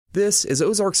This is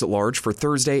Ozarks at Large for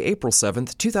Thursday, April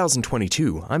 7th,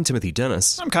 2022. I'm Timothy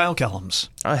Dennis. I'm Kyle Kellums.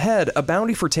 Ahead, a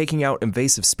bounty for taking out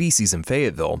invasive species in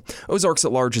Fayetteville. Ozarks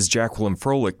at Large's Jacqueline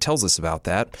Froelich tells us about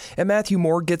that, and Matthew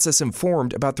Moore gets us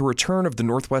informed about the return of the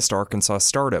Northwest Arkansas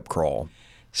Startup Crawl.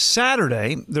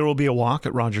 Saturday, there will be a walk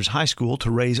at Rogers High School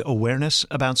to raise awareness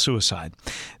about suicide.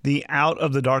 The Out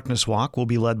of the Darkness walk will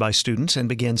be led by students and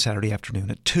begin Saturday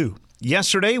afternoon at 2.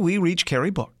 Yesterday, we reached Carrie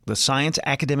Book, the science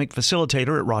academic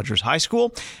facilitator at Rogers High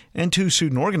School, and two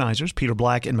student organizers, Peter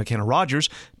Black and McKenna Rogers,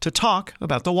 to talk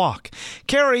about the walk.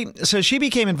 Carrie says she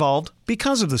became involved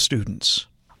because of the students.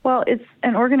 Well, it's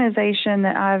an organization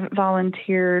that I've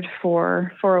volunteered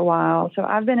for a while, so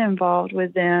I've been involved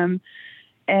with them,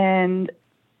 and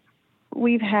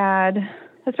we've had,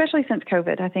 especially since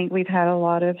COVID, I think we've had a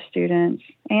lot of students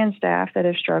and staff that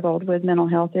have struggled with mental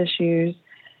health issues.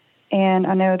 And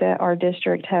I know that our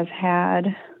district has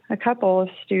had a couple of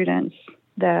students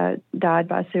that died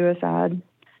by suicide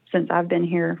since I've been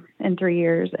here in 3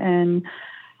 years. And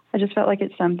I just felt like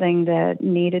it's something that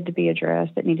needed to be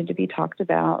addressed, that needed to be talked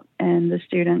about. And the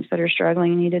students that are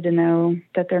struggling needed to know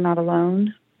that they're not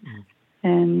alone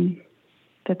and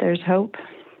that there's hope.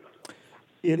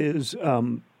 It is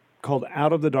called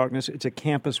Out of the Darkness. It's a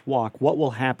campus walk. What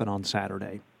will happen on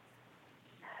Saturday?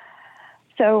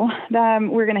 So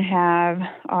we're going to have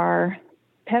our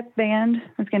pep band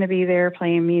that's going to be there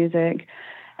playing music.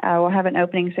 We'll have an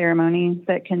opening ceremony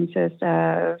that consists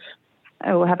of,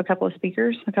 we'll have a couple of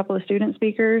student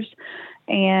speakers,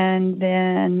 and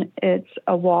then it's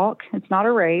a walk. It's not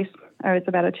a race. It's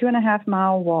about a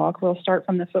 2.5-mile walk. We'll start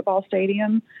from the football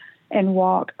stadium and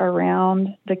walk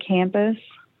around the campus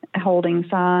holding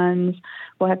signs.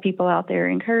 We'll have people out there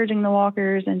encouraging the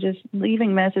walkers and just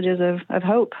leaving messages of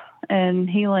hope and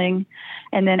healing.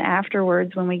 And then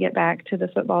afterwards, when we get back to the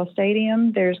football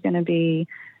stadium, there's going to be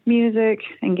music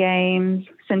and games.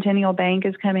 Centennial Bank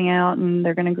is coming out, and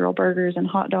they're going to grill burgers and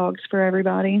hot dogs for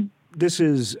everybody. This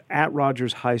is at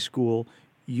Rogers High School.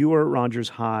 You are at Rogers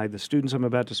High. The students I'm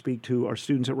about to speak to are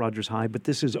students at Rogers High, but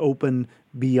this is open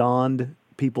beyond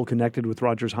people connected with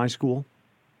Rogers High School?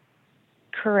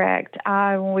 Correct.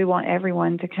 We want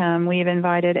everyone to come. We've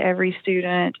invited every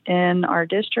student in our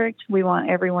district. We want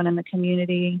everyone in the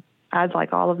community. I'd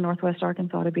like all of Northwest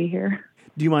Arkansas to be here.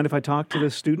 Do you mind if I talk to the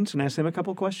students and ask them a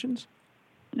couple questions?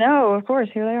 No, of course.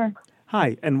 Here they are.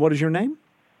 Hi, and what is your name?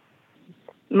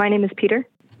 My name is Peter.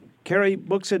 Carrie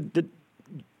Book said that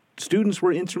students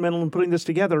were instrumental in putting this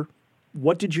together.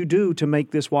 What did you do to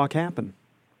make this walk happen?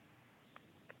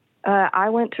 I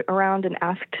went around and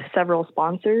asked several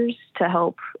sponsors to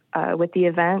help with the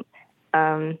event.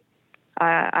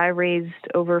 I raised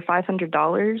over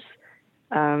 $500.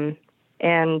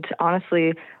 And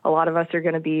honestly, a lot of us are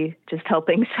going to be just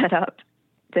helping set up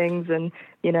things and,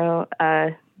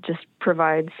 just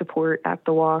provide support at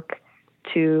the walk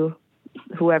to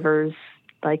whoever's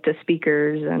like the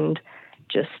speakers and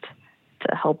just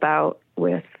to help out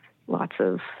with lots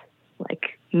of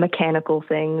like mechanical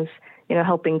things,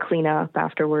 helping clean up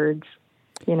afterwards,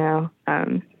 and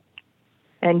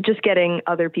just getting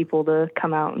other people to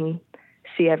come out and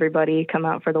see everybody come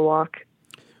out for the walk.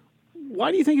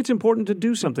 Why do you think it's important to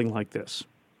do something like this?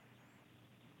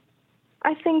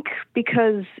 I think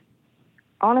because,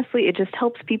 honestly, it just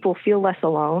helps people feel less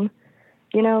alone,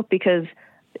 because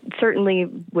certainly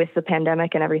with the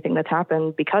pandemic and everything that's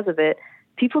happened because of it,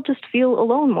 people just feel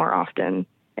alone more often.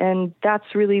 And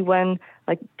that's really when,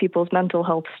 people's mental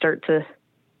health start to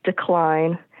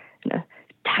decline in a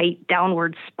tight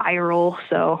downward spiral.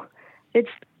 So it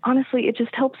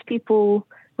just helps people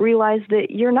realize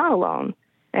that you're not alone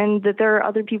and that there are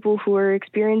other people who are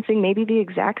experiencing maybe the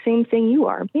exact same thing you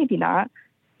are. Maybe not.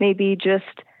 Maybe just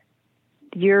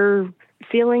you're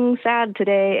feeling sad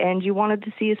today and you wanted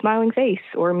to see a smiling face,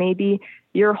 or maybe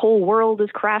your whole world is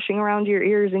crashing around your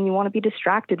ears and you want to be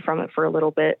distracted from it for a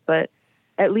little bit, but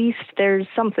at least there's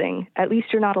something. At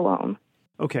least you're not alone.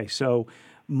 Okay, so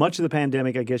much of the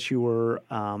pandemic, I guess you were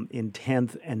in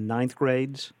 10th and 9th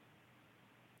grades.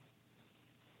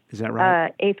 Is that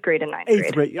right? 8th grade and 9th grade.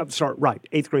 8th grade. I'm sorry, right.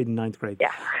 8th grade and 9th grade.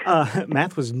 Yeah.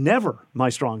 Math was never my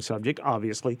strong subject,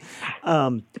 obviously.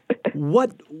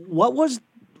 What was,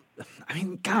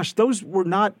 gosh, those were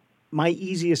not my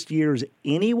easiest years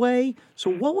anyway.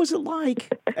 So what was it like,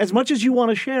 as much as you want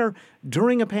to share,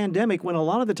 during a pandemic when a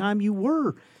lot of the time you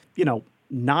were,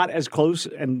 not as close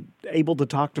and able to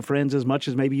talk to friends as much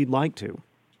as maybe you'd like to?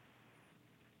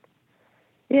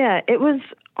 Yeah, it was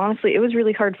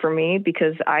really hard for me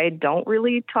because I don't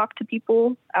really talk to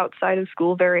people outside of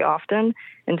school very often.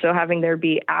 And so having there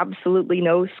be absolutely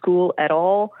no school at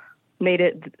all made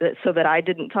it so that I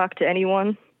didn't talk to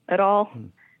anyone at all.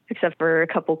 except for a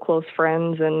couple close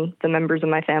friends and the members of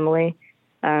my family.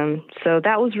 So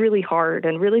that was really hard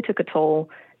and really took a toll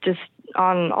just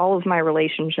on all of my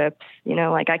relationships.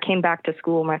 Like I came back to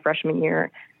school my freshman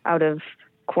year out of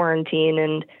quarantine,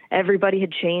 and everybody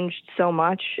had changed so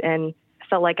much, and I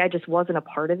felt like I just wasn't a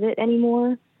part of it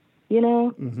anymore,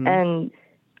 Mm-hmm. And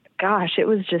gosh, it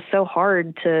was just so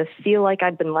hard to feel like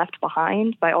I'd been left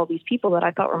behind by all these people that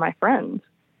I thought were my friends,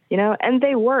 and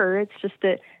they were. It's just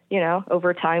that,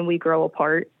 over time we grow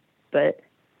apart, but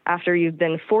after you've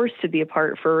been forced to be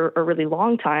apart for a really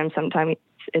long time, sometimes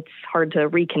it's hard to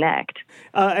reconnect.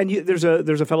 And there's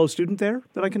a fellow student there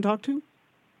that I can talk to?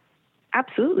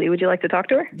 Absolutely. Would you like to talk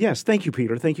to her? Yes. Thank you,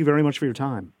 Peter. Thank you very much for your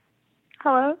time.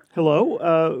 Hello.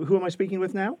 Hello. Who am I speaking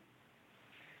with now?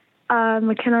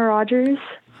 McKenna Rogers.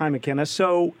 Hi, McKenna.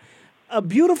 So, a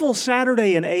beautiful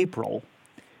Saturday in April,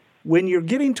 when you're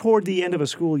getting toward the end of a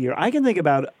school year, I can think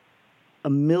about a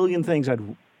million things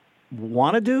I'd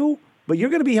want to do, but you're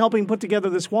going to be helping put together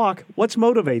this walk. What's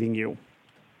motivating you?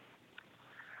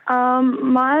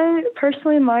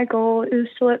 My goal is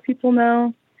to let people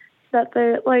know that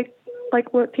they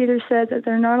like what Peter said, that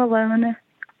they're not alone,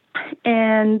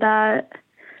 and that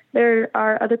there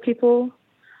are other people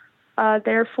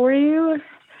there for you,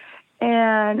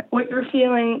 and what you're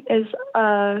feeling is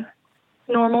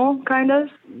normal, kind of.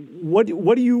 What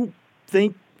do you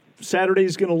think Saturday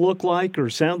is going to look like, or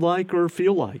sound like, or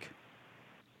feel like?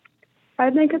 I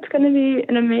think it's going to be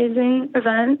an amazing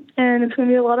event, and it's going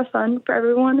to be a lot of fun for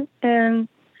everyone, and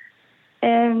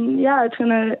yeah, it's going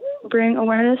to bring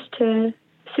awareness to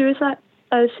suicide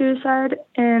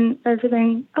and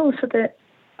everything else with it.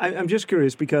 I'm just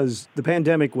curious because the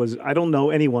pandemic was, I don't know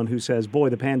anyone who says, boy,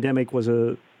 the pandemic was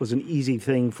an easy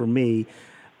thing for me.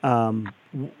 You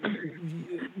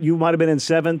might have been in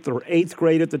 7th or 8th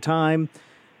grade at the time.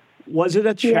 Was it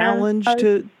a challenge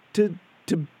to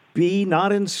be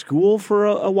not in school for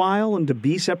a while and to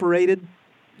be separated,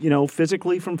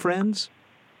 physically from friends?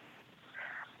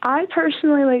 I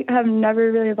personally have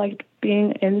never really liked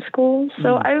being in school,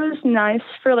 so I was nice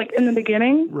for in the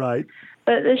beginning. Right.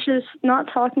 But it's just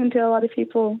not talking to a lot of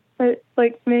people. It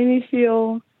made me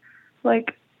feel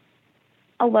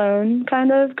alone,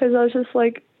 kind of, because I was just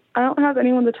I don't have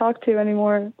anyone to talk to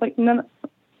anymore. None.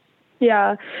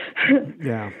 Yeah.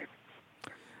 Yeah.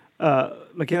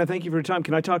 McKenna, thank you for your time.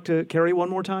 Can I talk to Carrie one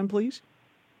more time, please?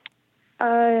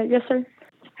 Yes, sir.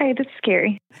 Hey, this is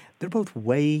Carrie. They're both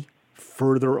way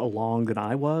further along than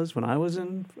I was when I was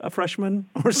a freshman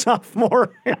or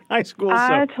sophomore in high school.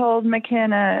 I told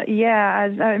McKenna,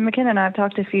 McKenna and I have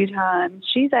talked a few times.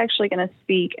 She's actually going to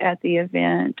speak at the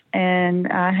event, and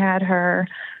I had her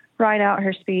write out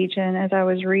her speech, and as I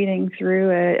was reading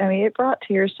through it, it brought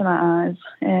tears to my eyes,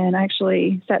 and I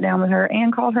actually sat down with her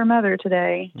and called her mother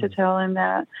today to tell him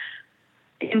that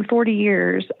in 40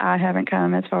 years, I haven't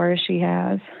come as far as she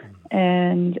has.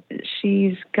 And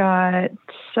she's got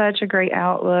such a great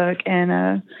outlook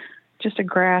and just a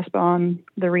grasp on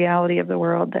the reality of the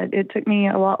world that it took me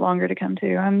a lot longer to come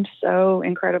to. I'm so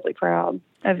incredibly proud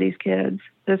of these kids.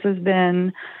 This has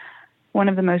been one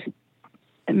of the most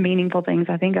meaningful things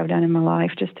I think I've done in my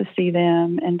life, just to see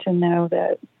them and to know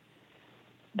that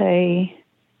they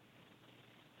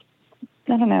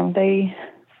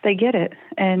get it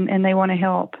and they want to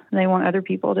help. They want other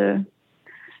people to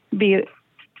be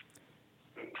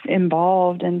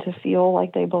involved and to feel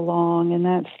like they belong, and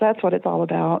that's what it's all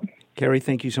about. Carrie,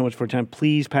 thank you so much for your time.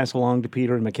 Please pass along to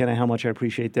Peter and McKenna how much I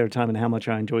appreciate their time and how much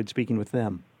I enjoyed speaking with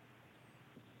them.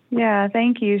 Yeah,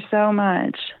 thank you so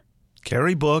much.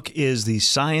 Carrie Book is the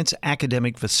Science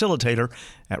Academic Facilitator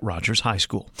at Rogers High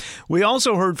School. We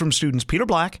also heard from students Peter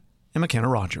Black and McKenna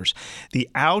Rogers. The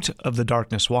Out of the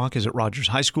Darkness Walk is at Rogers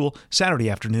High School Saturday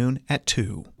afternoon at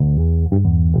 2.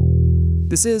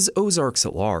 This is Ozarks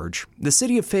at Large. The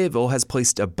city of Fayetteville has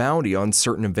placed a bounty on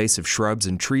certain invasive shrubs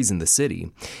and trees in the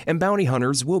city, and bounty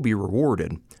hunters will be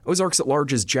rewarded. Ozarks at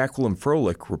Large's Jacqueline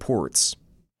Froelich reports.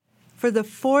 For the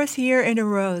 4th year in a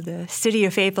row, the city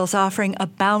of Fayetteville is offering a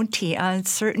bounty on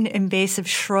certain invasive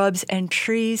shrubs and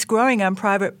trees growing on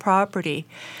private property.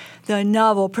 The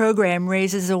novel program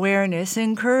raises awareness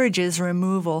and encourages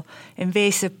removal.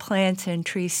 Invasive plants and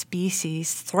tree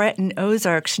species threaten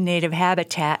Ozarks' native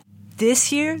habitat.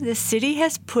 This year, the city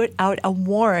has put out a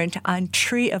warrant on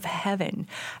Tree of Heaven,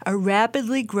 a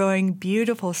rapidly growing,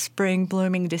 beautiful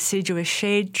spring-blooming deciduous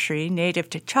shade tree native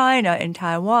to China and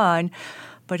Taiwan.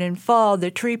 But in fall,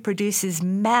 the tree produces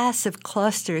massive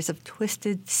clusters of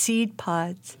twisted seed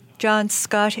pods. John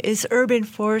Scott is urban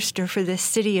forester for the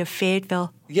city of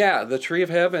Fayetteville. Yeah, the Tree of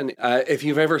Heaven, if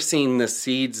you've ever seen the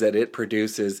seeds that it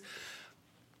produces,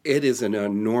 It is an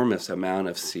enormous amount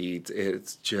of seeds.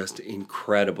 It's just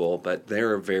incredible, but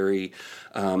they're a very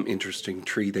interesting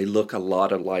tree. They look a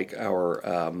lot like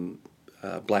our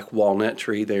black walnut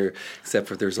tree there, except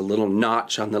for there's a little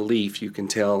notch on the leaf you can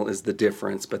tell is the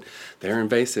difference, but they're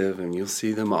invasive, and you'll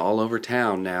see them all over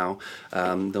town now.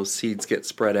 Those seeds get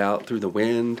spread out through the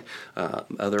wind,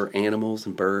 other animals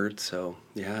and birds, so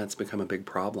yeah, it's become a big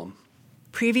problem.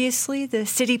 Previously, the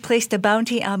city placed a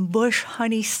bounty on bush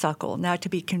honeysuckle, not to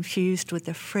be confused with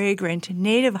the fragrant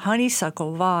native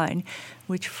honeysuckle vine,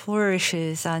 which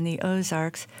flourishes on the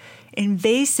Ozarks.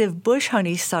 Invasive bush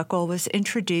honeysuckle was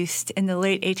introduced in the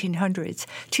late 1800s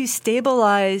to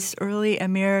stabilize early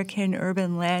American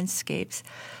urban landscapes.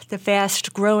 The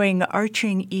fast-growing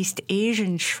arching East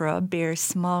Asian shrub bears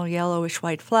small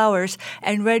yellowish-white flowers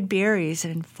and red berries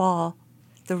in fall.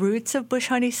 The roots of bush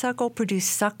honeysuckle produce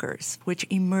suckers, which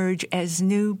emerge as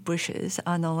new bushes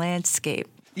on the landscape.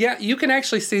 Yeah, you can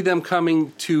actually see them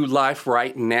coming to life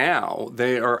right now.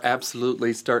 They are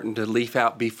absolutely starting to leaf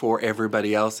out before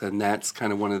everybody else, and that's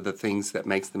kind of one of the things that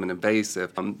makes them an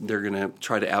invasive. They're going to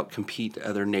try to outcompete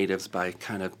other natives by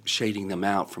kind of shading them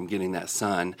out from getting that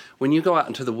sun. When you go out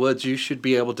into the woods, you should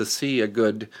be able to see a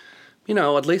good,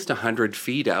 at least 100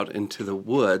 feet out into the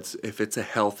woods if it's a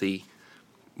healthy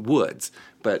woods.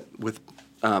 But with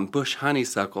bush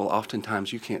honeysuckle,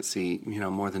 oftentimes you can't see,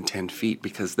 more than 10 feet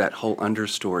because that whole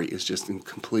understory is just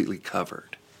completely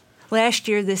covered. Last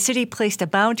year, the city placed a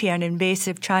bounty on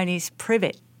invasive Chinese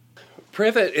privet.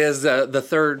 Privet is the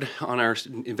third on our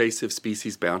invasive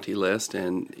species bounty list,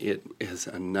 and it is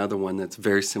another one that's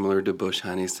very similar to bush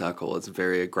honeysuckle. It's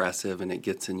very aggressive, and it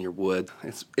gets in your wood.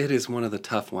 It is one of the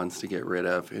tough ones to get rid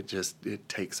of. It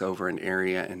takes over an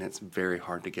area, and it's very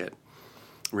hard to get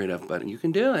rid of, but you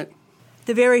can do it.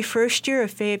 The very first year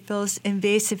of Fayetteville's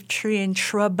invasive tree and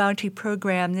shrub bounty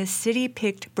program, the city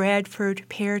picked Bradford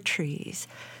pear trees.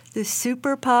 The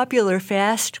super popular,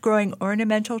 fast-growing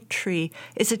ornamental tree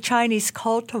is a Chinese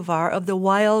cultivar of the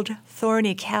wild,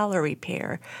 thorny Callery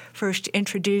pear. First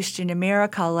introduced in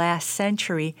America last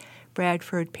century,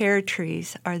 Bradford pear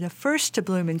trees are the first to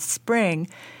bloom in spring,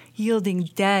 yielding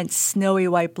dense, snowy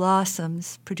white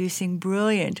blossoms, producing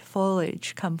brilliant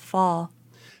foliage come fall.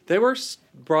 They were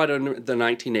brought in the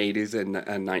 1980s and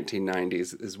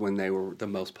 1990s is when they were the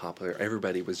most popular.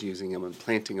 Everybody was using them and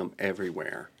planting them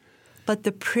everywhere. But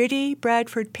the pretty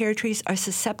Bradford pear trees are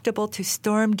susceptible to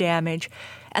storm damage,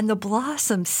 and the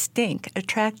blossoms stink,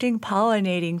 attracting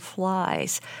pollinating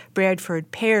flies.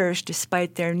 Bradford pears,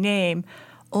 despite their name,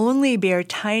 only bear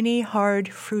tiny, hard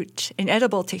fruit,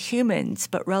 inedible to humans,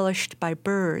 but relished by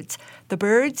birds. The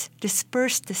birds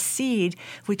disperse the seed,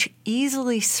 which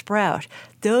easily sprout,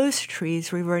 those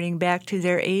trees reverting back to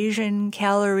their Asian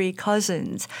Callery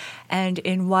cousins, and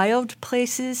in wild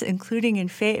places, including in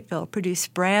Fayetteville, produce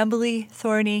brambly,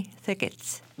 thorny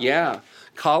thickets. Yeah,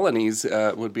 colonies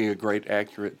would be a great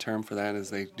accurate term for that, as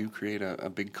they do create a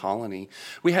big colony.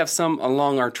 We have some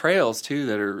along our trails, too,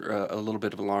 that are a little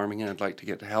bit alarming and I'd like to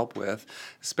get help with,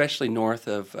 especially north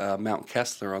of Mount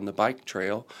Kessler on the bike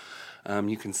trail.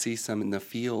 You can see some in the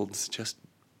fields just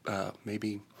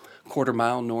maybe a quarter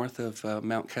mile north of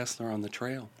Mount Kessler on the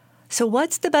trail. So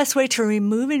what's the best way to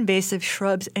remove invasive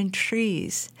shrubs and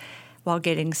trees while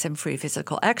getting some free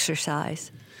physical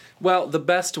exercise? Well, the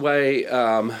best way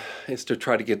is to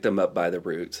try to get them up by the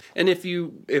roots. And if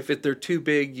they're too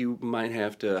big, you might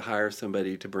have to hire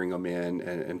somebody to bring them in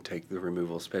and take the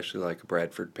removal, especially like a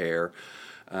Bradford pear.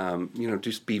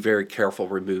 Just be very careful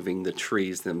removing the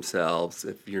trees themselves.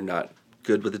 If you're not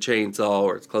good with a chainsaw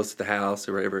or it's close to the house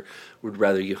or whatever, would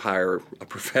rather you hire a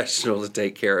professional to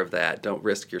take care of that. Don't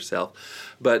risk yourself.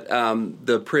 But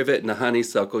the privet and the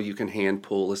honeysuckle you can hand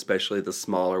pull, especially the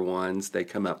smaller ones. They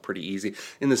come up pretty easy.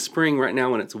 In the spring, right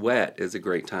now when it's wet, is a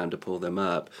great time to pull them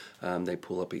up. They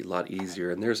pull up a lot easier.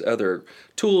 And there's other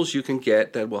tools you can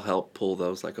get that will help pull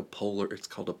those, like it's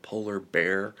called a polar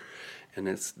bear. And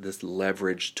it's this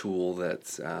leverage tool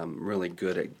that's really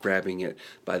good at grabbing it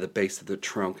by the base of the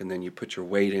trunk, and then you put your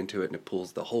weight into it and it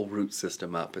pulls the whole root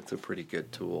system up. It's a pretty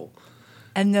good tool.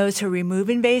 And those who remove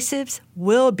invasives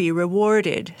will be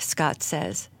rewarded, Scott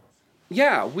says.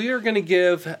 Yeah, we are going to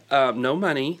give no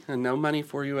money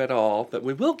for you at all, but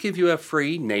we will give you a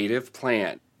free native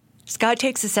plant. Scott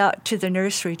takes us out to the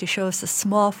nursery to show us a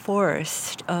small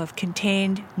forest of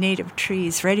contained native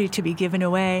trees ready to be given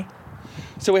away.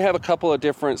 So we have a couple of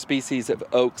different species of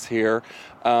oaks here.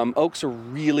 Oaks are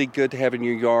really good to have in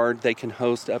your yard. They can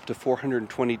host up to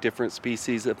 420 different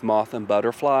species of moth and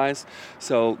butterflies,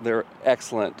 so they're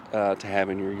excellent to have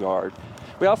in your yard.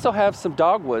 We also have some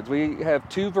dogwoods. We have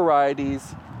two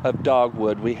varieties of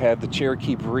dogwood. We have the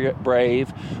Cherokee Brave,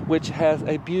 which has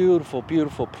a beautiful,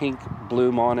 beautiful pink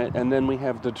bloom on it. And then we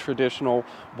have the traditional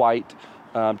white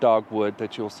dogwood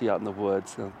that you'll see out in the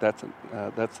woods. So that's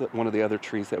one of the other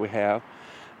trees that we have.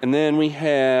 And then we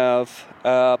have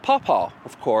pawpaw,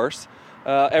 of course.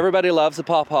 Everybody loves a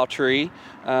pawpaw tree,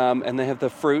 and they have the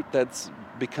fruit that's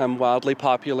become wildly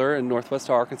popular in northwest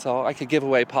Arkansas. I could give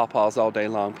away pawpaws all day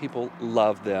long. People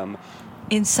love them.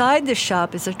 Inside the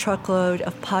shop is a truckload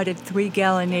of potted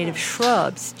 3-gallon native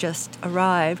shrubs just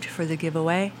arrived for the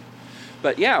giveaway.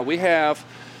 But yeah, we have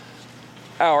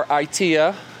our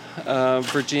Itea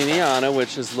virginiana,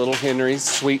 which is Little Henry's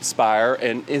sweet spire,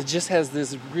 and it just has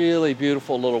this really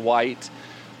beautiful little white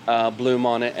bloom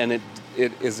on it, and it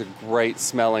is a great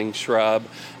smelling shrub,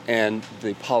 and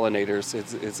the pollinators,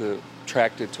 it's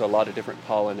attracted to a lot of different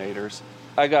pollinators.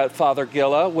 I got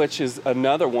Fothergilla, which is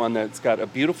another one that's got a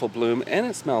beautiful bloom, and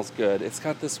it smells good. It's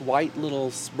got this white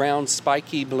little round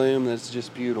spiky bloom that's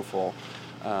just beautiful,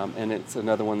 and it's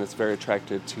another one that's very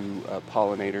attracted to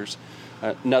pollinators.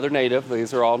 Another native.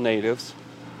 These are all natives.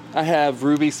 I have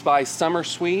Ruby Spice Summer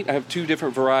Sweet. I have 2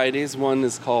 different varieties. One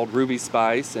is called Ruby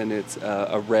Spice, and it's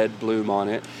a red bloom on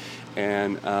it,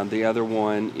 and the other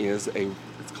one is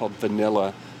it's called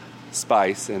Vanilla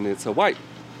Spice, and it's a white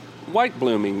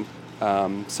blooming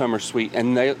Summer Sweet,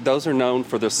 and those are known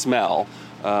for the smell.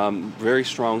 Very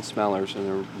strong smellers,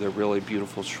 and they're really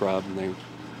beautiful shrub, and they're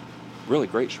really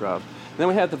great shrub. And then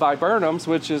we have the viburnums,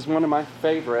 which is one of my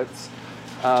favorites.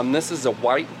 This is a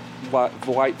white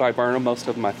viburnum. Most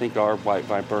of them, I think, are white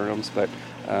viburnums, but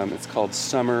it's called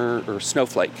Summer or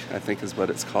Snowflake, I think is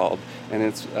what it's called. And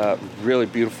it's really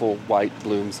beautiful white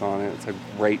blooms on it. It's a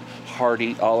great,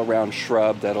 hardy, all-around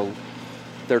shrub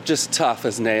they're just tough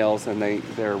as nails, and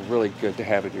they're really good to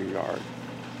have in your yard.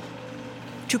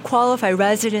 To qualify,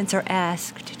 residents are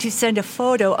asked to send a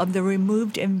photo of the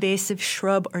removed invasive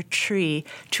shrub or tree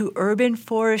to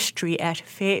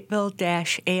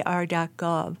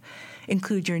urbanforestry@fayetteville-ar.gov.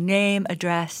 Include your name,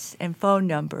 address, and phone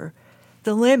number.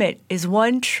 The limit is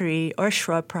 1 tree or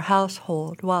shrub per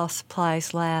household while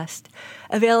supplies last.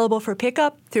 Available for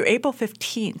pickup through April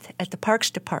 15th at the Parks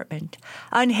Department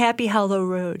on Happy Hollow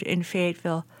Road in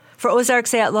Fayetteville. For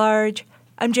Ozarks at Large,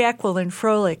 I'm Jacqueline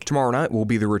Froelich. Tomorrow night will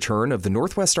be the return of the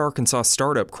Northwest Arkansas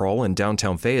Startup Crawl in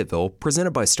downtown Fayetteville,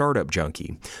 presented by Startup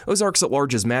Junkie. Ozarks at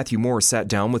Large's Matthew Moore sat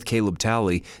down with Caleb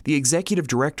Talley, the executive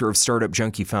director of Startup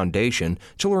Junkie Foundation,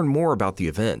 to learn more about the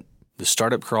event. The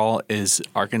Startup Crawl is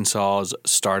Arkansas's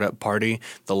startup party,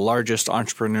 the largest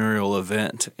entrepreneurial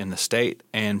event in the state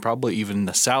and probably even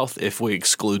the South if we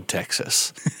exclude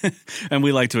Texas. And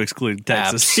we like to exclude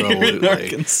Texas. Absolutely.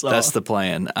 Arkansas. That's the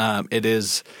plan. It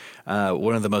is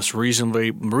one of the most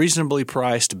reasonably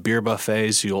priced beer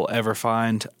buffets you'll ever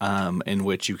find, in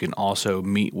which you can also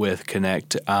meet with,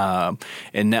 connect, and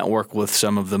network with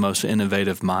some of the most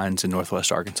innovative minds in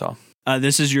Northwest Arkansas.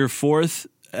 This is your fourth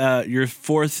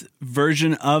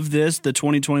version of this. The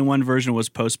 2021 version was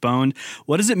postponed.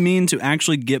 What does it mean to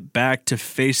actually get back to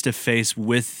face-to-face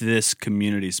with this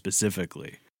community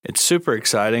specifically? It's super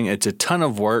exciting. It's a ton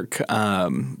of work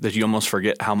that you almost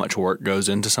forget how much work goes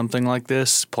into something like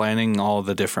this, planning all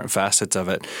the different facets of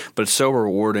it. But it's so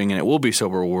rewarding, and it will be so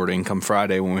rewarding come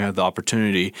Friday when we have the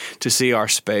opportunity to see our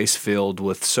space filled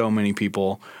with so many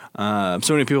people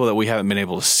that we haven't been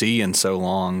able to see in so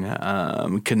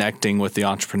long, connecting with the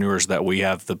entrepreneurs that we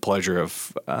have the pleasure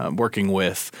of working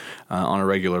with on a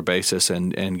regular basis,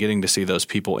 and getting to see those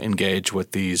people engage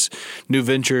with these new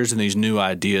ventures and these new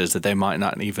ideas that they might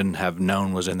not even have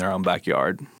known was in their own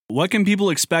backyard. What can people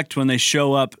expect when they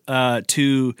show up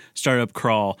to Startup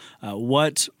Crawl?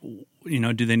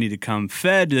 Do they need to come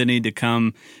fed? Do they need to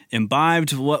come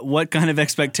imbibed? What kind of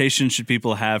expectations should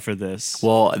people have for this?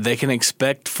 Well, they can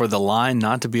expect for the line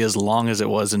not to be as long as it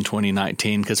was in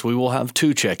 2019, because we will have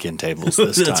 2 check-in tables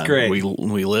this time. That's great. We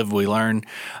live, we learn.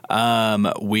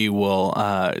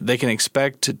 They can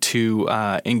expect to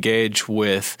engage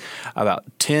with about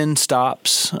 10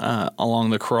 stops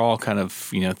along the crawl, kind of,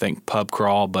 think pub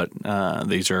crawl, but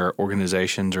these are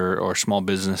organizations or small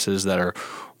businesses that are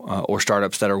or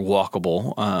startups that are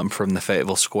walkable from the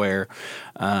Fayetteville Square.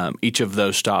 Each of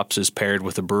those stops is paired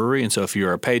with a brewery, and so if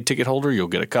you're a paid ticket holder, you'll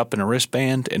get a cup and a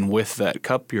wristband, and with that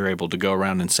cup, you're able to go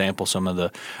around and sample some of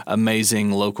the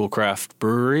amazing local craft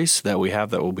breweries that we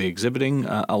have that will be exhibiting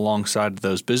alongside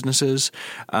those businesses.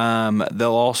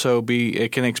 They'll also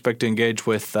can expect to engage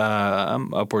with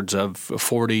upwards of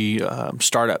 40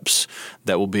 startups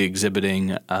that will be exhibiting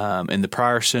in the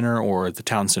Pryor Center or the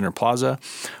Town Center Plaza,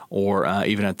 or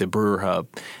even at the Brewer Hub.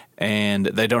 And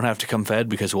they don't have to come fed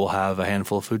because we'll have a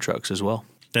handful of food trucks as well.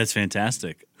 That's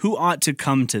fantastic. Who ought to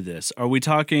come to this? Are we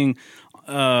talking,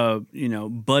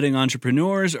 budding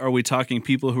entrepreneurs? Are we talking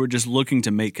people who are just looking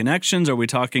to make connections? Are we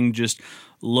talking just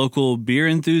local beer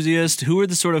enthusiasts? Who are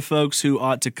the sort of folks who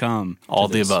ought to come? All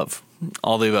the above.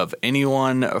 All the above.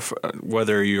 Anyone,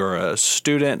 whether you're a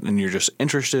student and you're just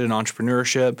interested in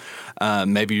entrepreneurship,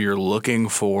 maybe you're looking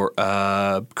for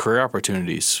career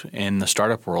opportunities in the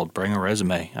startup world, bring a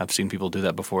resume. I've seen people do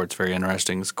that before. It's very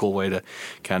interesting. It's a cool way to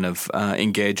kind of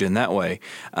engage in that way.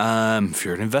 If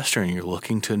you're an investor and you're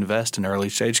looking to invest in early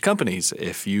stage companies,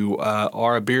 if you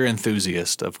are a beer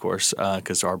enthusiast, of course,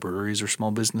 because our breweries are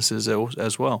small businesses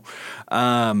as well.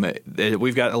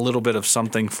 We've got a little bit of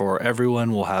something for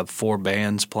everyone. We'll have 4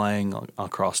 bands playing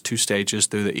across 2 stages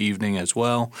through the evening as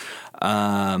well.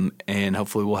 And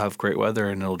hopefully we'll have great weather,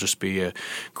 and it'll just be a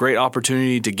great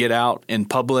opportunity to get out in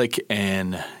public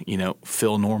and,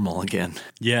 feel normal again.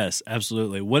 Yes,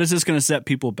 absolutely. What is this going to set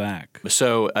people back?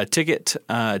 So a ticket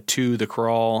to the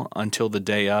crawl until the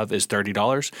day of is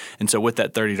 $30. And so with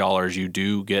that $30, you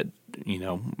do get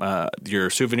your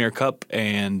souvenir cup,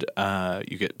 and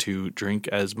you get to drink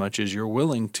as much as you're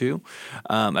willing to,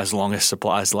 as long as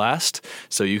supplies last.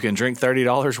 So you can drink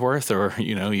 $30 worth, or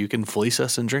you can fleece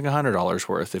us and drink $100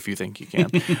 worth if you think you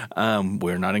can.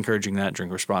 We're not encouraging that.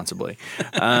 Drink responsibly.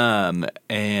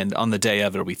 And on the day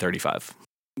of, it'll be $35.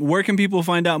 Where can people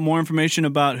find out more information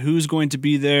about who's going to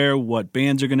be there, what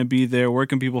bands are going to be there? Where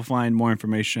can people find more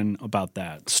information about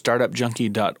that?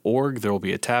 Startupjunkie.org. There will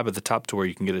be a tab at the top to where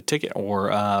you can get a ticket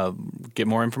or get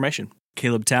more information.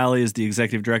 Caleb Talley is the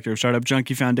Executive Director of Startup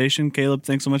Junkie Foundation. Caleb,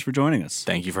 thanks so much for joining us.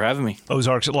 Thank you for having me.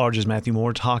 Ozarks at Large's Matthew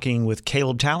Moore talking with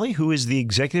Caleb Talley, who is the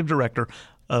Executive Director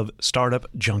of Startup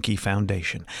Junkie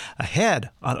Foundation. Ahead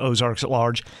on Ozarks at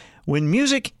Large, when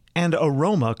music and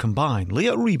aroma combine,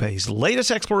 Leah Uribe's latest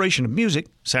exploration of music,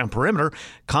 Sound Perimeter,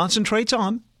 concentrates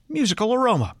on musical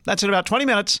aroma. That's in about 20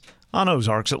 minutes on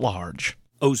Ozarks at Large.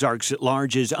 Ozarks at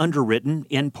Large is underwritten,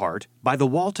 in part, by the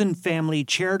Walton Family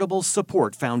Charitable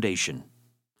Support Foundation.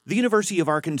 The University of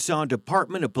Arkansas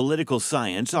Department of Political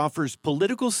Science offers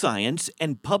political science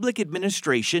and public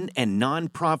administration and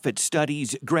nonprofit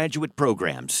studies graduate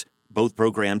programs. Both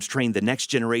programs train the next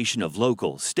generation of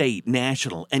local, state,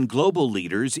 national, and global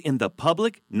leaders in the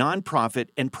public, nonprofit,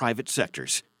 and private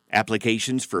sectors.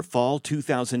 Applications for fall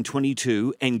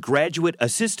 2022 and graduate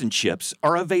assistantships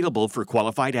are available for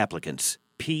qualified applicants.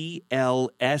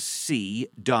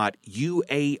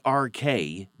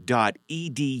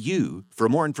 plsc.uark.edu for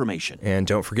more information. And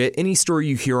don't forget, any story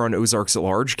you hear on Ozarks at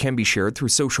Large can be shared through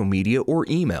social media or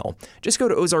email. Just go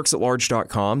to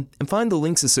ozarksatlarge.com and find the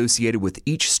links associated with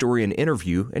each story and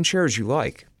interview and share as you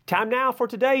like. Time now for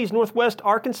today's Northwest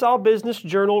Arkansas Business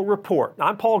Journal report.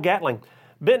 I'm Paul Gatling.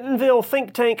 Bentonville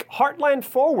think tank Heartland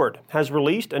Forward has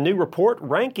released a new report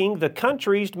ranking the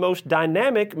country's most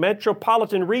dynamic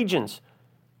metropolitan regions.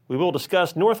 We will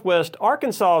discuss Northwest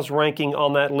Arkansas's ranking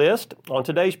on that list on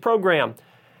today's program.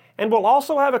 And we'll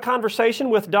also have a conversation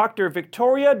with Dr.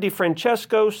 Victoria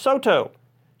DeFrancesco Soto.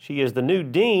 She is the new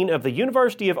dean of the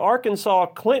University of Arkansas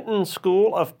Clinton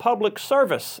School of Public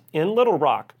Service in Little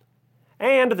Rock.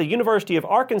 And the University of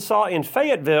Arkansas in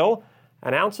Fayetteville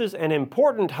announces an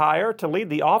important hire to lead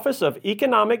the Office of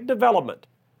Economic Development.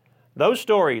 Those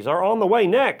stories are on the way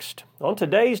next on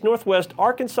today's Northwest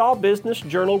Arkansas Business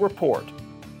Journal report.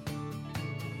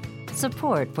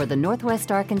 Support for the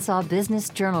Northwest Arkansas Business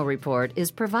Journal report is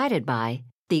provided by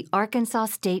the Arkansas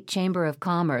State Chamber of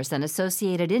Commerce and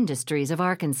Associated Industries of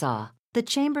Arkansas. The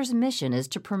Chamber's mission is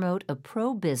to promote a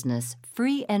pro-business,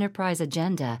 free enterprise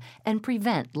agenda and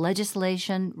prevent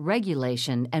legislation,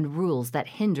 regulation, and rules that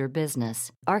hinder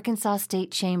business.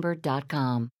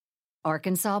 ArkansasStateChamber.com.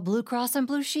 Arkansas Blue Cross and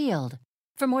Blue Shield.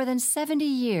 For more than 70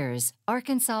 years,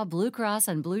 Arkansas Blue Cross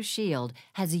and Blue Shield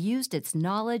has used its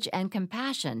knowledge and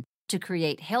compassion to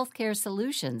create healthcare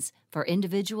solutions for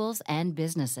individuals and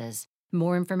businesses.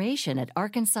 More information at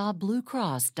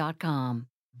ArkansasBlueCross.com.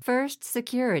 First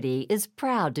Security is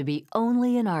proud to be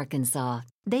only in Arkansas.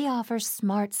 They offer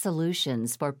smart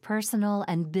solutions for personal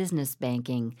and business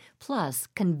banking, plus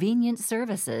convenient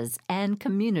services and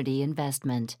community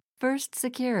investment. First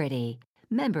Security,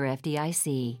 member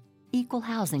FDIC, equal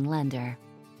housing lender.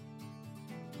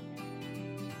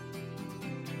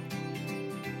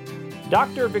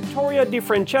 Dr. Victoria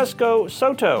DeFrancesco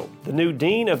Soto, the new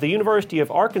dean of the University of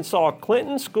Arkansas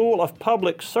Clinton School of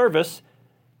Public Service,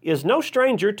 is no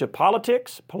stranger to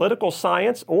politics, political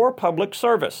science, or public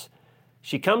service.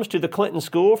 She comes to the Clinton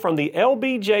School from the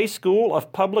LBJ School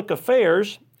of Public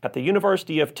Affairs at the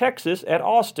University of Texas at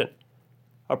Austin.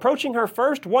 Approaching her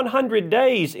first 100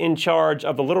 days in charge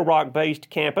of the Little Rock-based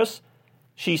campus,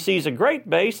 She sees a great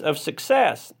base of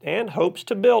success and hopes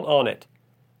to build on it.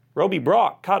 Roby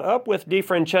Brock caught up with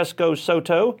DeFrancesco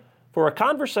Soto for a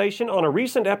conversation on a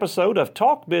recent episode of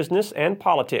Talk Business and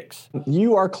Politics.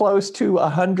 You are close to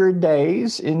 100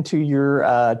 days into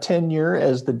your tenure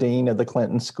as the dean of the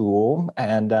Clinton School,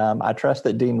 and I trust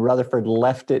that Dean Rutherford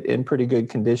left it in pretty good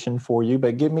condition for you,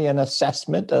 but give me an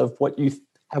assessment of what you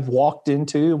have walked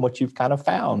into and what you've kind of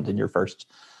found in your first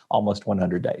almost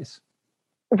 100 days.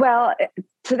 Well,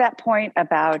 to that point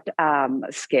about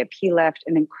Skip, he left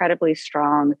an incredibly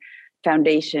strong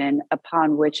foundation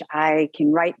upon which I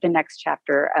can write the next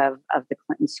chapter of the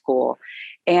Clinton School.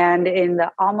 And in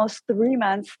the almost 3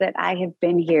 months that I have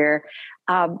been here,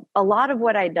 a lot of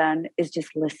what I've done is just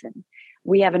listen.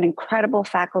 We have an incredible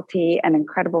faculty, an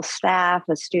incredible staff,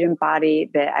 a student body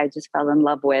that I just fell in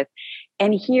love with,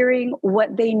 and hearing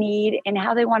what they need and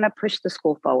how they want to push the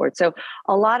school forward. So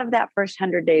a lot of that first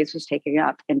 100 days was taken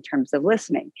up in terms of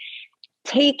listening.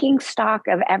 Taking stock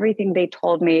of everything they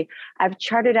told me, I've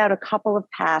charted out a couple of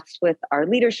paths with our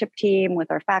leadership team, with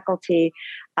our faculty.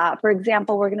 For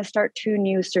example, we're going to start 2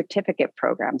 new certificate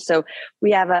programs. So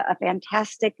we have a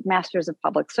fantastic Masters of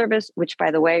Public Service, which, by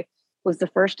the way, was the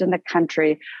first in the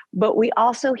country. But we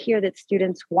also hear that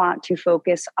students want to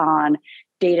focus on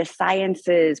data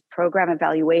sciences, program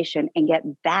evaluation, and get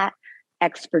that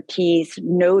expertise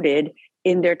noted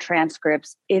in their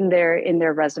transcripts, in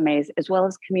their resumes, as well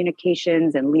as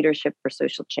communications and leadership for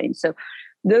social change. So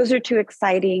those are 2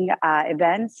 exciting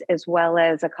events, as well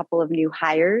as a couple of new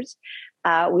hires.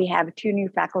 We have 2 new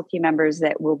faculty members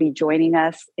that will be joining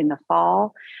us in the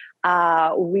fall.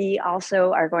 We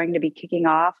also are going to be kicking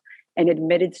off an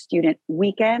admitted student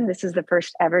weekend. This is the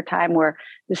first ever time where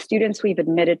the students we've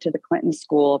admitted to the Clinton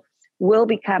School will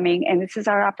be coming. And this is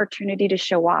our opportunity to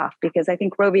show off, because I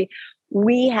think, Roby,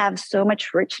 we have so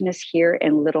much richness here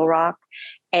in Little Rock.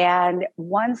 And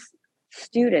once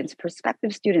students,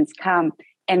 prospective students come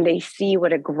and they see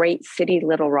what a great city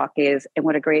Little Rock is and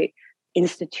what a great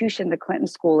institution the Clinton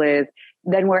School is,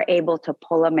 then we're able to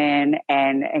pull them in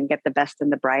and get the best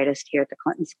and the brightest here at the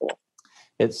Clinton School.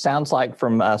 It sounds like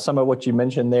from some of what you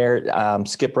mentioned there,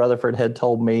 Skip Rutherford had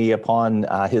told me upon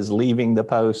his leaving the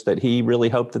post that he really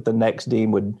hoped that the next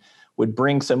dean would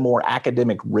bring some more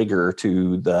academic rigor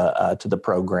to the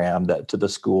program, to the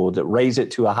school, to raise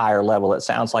it to a higher level. It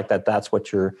sounds like that's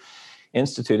what you're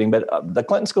instituting. But the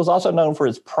Clinton School is also known for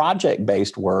its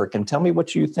project-based work. And tell me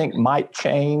what you think might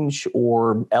change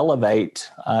or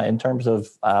elevate in terms of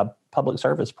public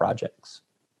service projects.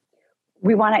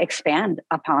 We want to expand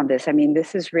upon this. I mean,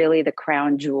 this is really the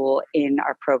crown jewel in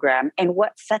our program. And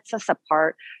what sets us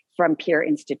apart from peer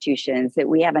institutions, that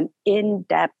we have an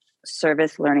in-depth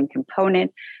service learning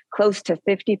component. Close to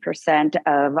 50%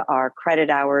 of our credit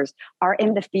hours are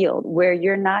in the field, where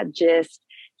you're not just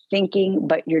thinking,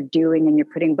 but you're doing, and you're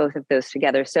putting both of those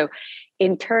together. So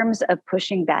in terms of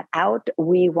pushing that out,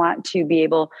 we want to be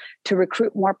able to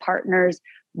recruit more partners,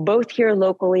 both here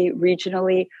locally,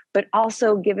 regionally, but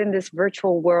also given this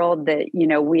virtual world that,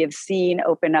 we have seen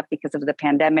open up because of the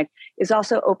pandemic, is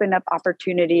also open up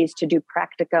opportunities to do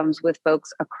practicums with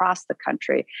folks across the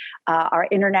country. Our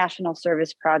international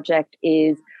service project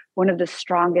is one of the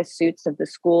strongest suits of the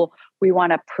school. We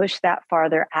want to push that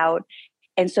farther out.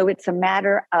 And so it's a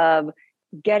matter of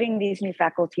getting these new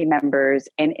faculty members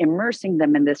and immersing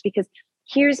them in this, because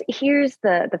here's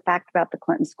the fact about the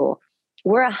Clinton School.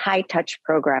 We're a high-touch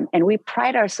program, and we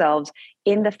pride ourselves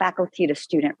in the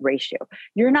faculty-to-student ratio.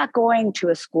 You're not going to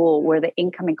a school where the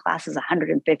incoming class is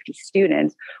 150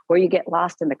 students, where you get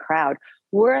lost in the crowd.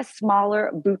 We're a smaller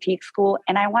boutique school,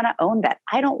 and I want to own that.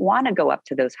 I don't want to go up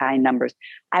to those high numbers.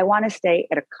 I want to stay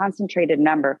at a concentrated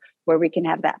number where we can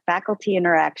have that faculty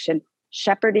interaction,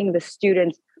 shepherding the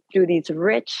students through these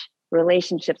rich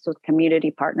relationships with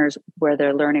community partners where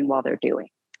they're learning while they're doing.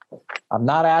 I'm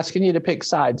not asking you to pick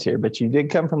sides here, but you did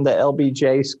come from the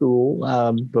LBJ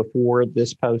school before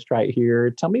this post right here.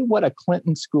 Tell me what a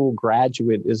Clinton School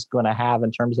graduate is going to have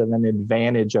in terms of an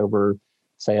advantage over,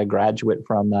 say, a graduate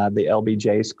from the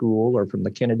LBJ school or from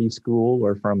the Kennedy School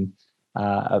or from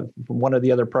one of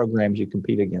the other programs you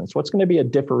compete against. What's going to be a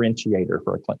differentiator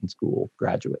for a Clinton School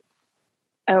graduate?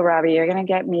 Oh, Robbie, you're going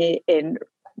to get me in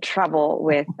trouble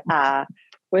with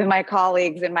my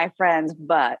colleagues and my friends,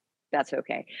 but that's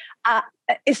okay.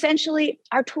 Essentially,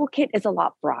 our toolkit is a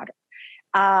lot broader.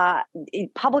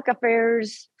 Public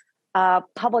affairs,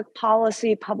 public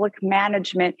policy, public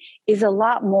management is a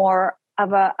lot more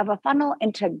of a funnel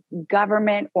into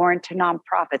government or into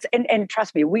nonprofits. And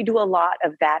trust me, we do a lot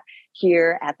of that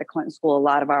here at the Clinton School, a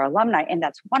lot of our alumni, and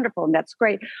that's wonderful and that's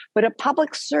great. But a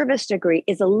public service degree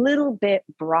is a little bit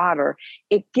broader.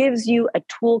 It gives you a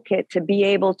toolkit to be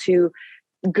able to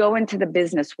go into the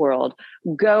business world,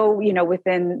 go,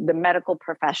 within the medical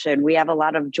profession. We have a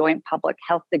lot of joint public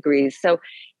health degrees. So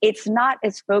it's not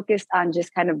as focused on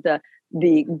just kind of the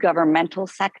governmental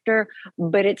sector,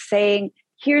 but it's saying,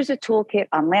 here's a toolkit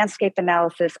on landscape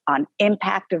analysis, on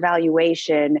impact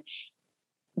evaluation,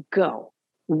 go.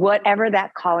 Whatever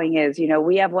that calling is.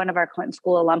 We have one of our Clinton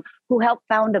School alum who helped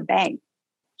found a bank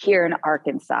here in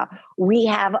Arkansas. We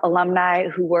have alumni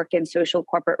who work in social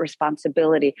corporate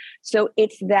responsibility. So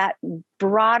it's that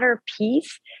broader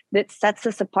piece that sets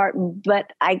us apart.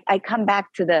 But I come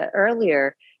back to the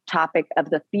earlier topic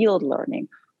of the field learning,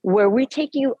 where we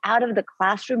take you out of the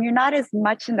classroom. You're not as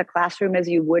much in the classroom as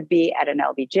you would be at an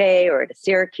LBJ or at a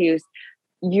Syracuse.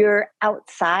 You're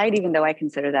outside, even though I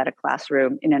consider that a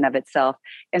classroom in and of itself.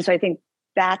 And so I think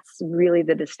that's really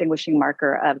the distinguishing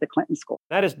marker of the Clinton School.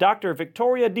 That is Dr.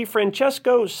 Victoria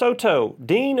DeFrancesco Soto,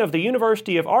 Dean of the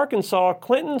University of Arkansas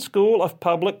Clinton School of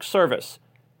Public Service.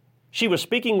 She was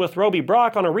speaking with Roby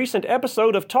Brock on a recent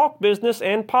episode of Talk Business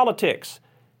and Politics,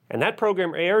 and that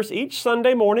program airs each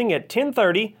Sunday morning at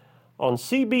 10:30 on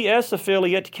CBS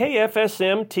affiliate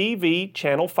KFSM TV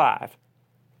Channel 5.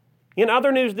 In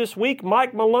other news this week,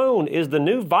 Mike Malone is the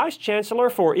new Vice Chancellor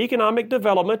for Economic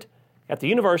Development at the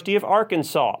University of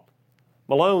Arkansas.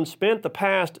 Malone spent the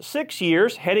past 6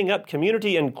 years heading up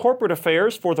community and corporate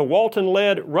affairs for the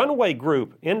Walton-led Runway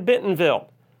Group in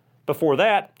Bentonville. Before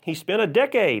that, he spent a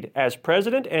decade as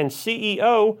president and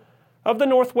CEO of the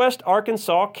Northwest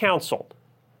Arkansas Council.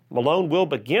 Malone will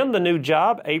begin the new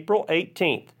job April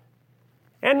 18th.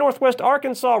 And Northwest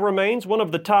Arkansas remains one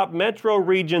of the top metro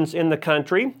regions in the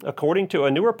country, according to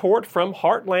a new report from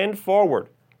Heartland Forward.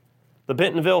 The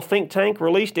Bentonville think tank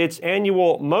released its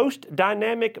annual Most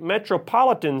Dynamic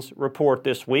Metropolitans report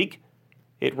this week.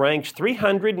 It ranks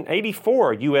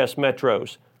 384 U.S.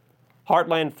 metros.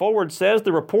 Heartland Forward says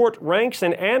the report ranks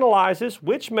and analyzes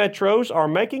which metros are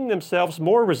making themselves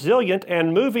more resilient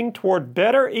and moving toward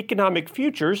better economic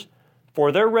futures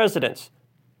for their residents.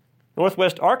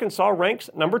 Northwest Arkansas ranks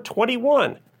number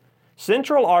 21.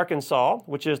 Central Arkansas,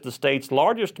 which is the state's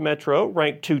largest metro,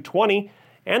 ranked 220,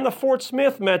 and the Fort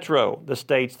Smith Metro, the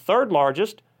state's third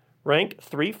largest, ranked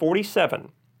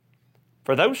 347.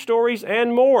 For those stories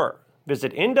and more,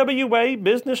 visit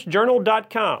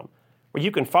nwabusinessjournal.com, where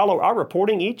you can follow our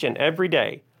reporting each and every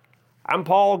day. I'm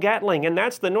Paul Gatling, and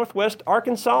that's the Northwest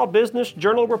Arkansas Business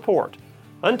Journal Report.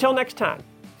 Until next time,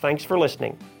 thanks for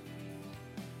listening.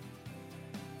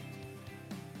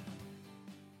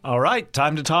 All right,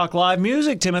 time to talk live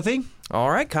music, Timothy.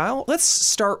 All right, Kyle. Let's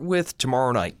start with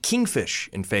tomorrow night. Kingfish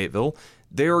in Fayetteville.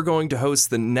 They are going to host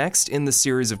the next in the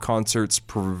series of concerts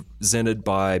presented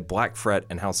by Black Fret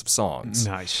and House of Songs.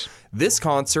 Nice. This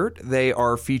concert, they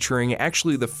are featuring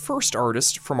actually the first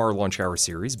artist from our lunch hour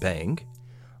series, Bang,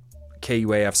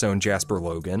 KUAF's own Jasper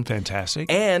Logan.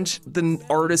 Fantastic. And the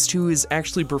artist who is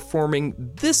actually performing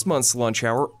this month's lunch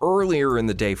hour earlier in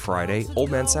the day Friday, Old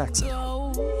Man Saxon.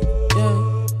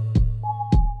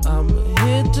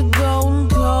 To Golden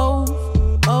Cove,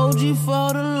 OG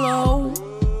for the low,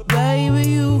 baby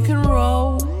you can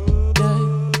roll,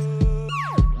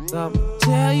 yeah. I'ma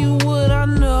tell you what I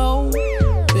know,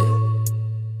 yeah.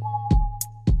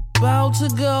 About to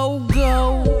go,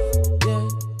 yeah.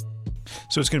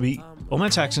 So it's going to be Old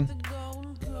Man Saxon,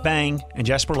 Bang, and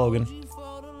Jasper Logan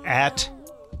at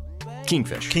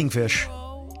Kingfish.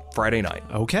 Friday night.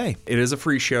 Okay. It is a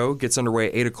free show. Gets underway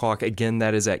at 8 o'clock. Again,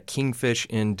 that is at Kingfish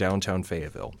in downtown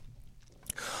Fayetteville.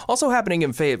 Also happening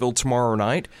in Fayetteville tomorrow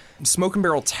night, Smoke and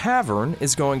Barrel Tavern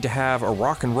is going to have a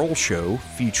rock and roll show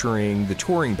featuring the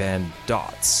touring band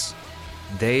Dots.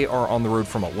 They are on the road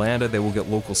from Atlanta. They will get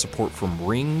local support from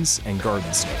Rings and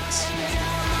Garden Snakes.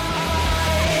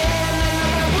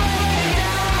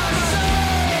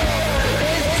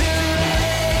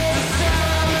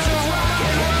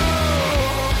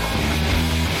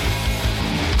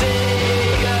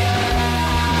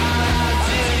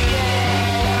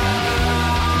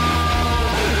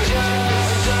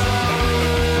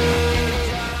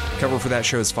 Cover for that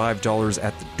show is $5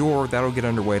 at the door. That'll get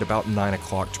underway at about 9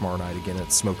 o'clock tomorrow night, again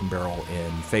at Smoke and Barrel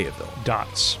in Fayetteville.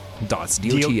 Dots,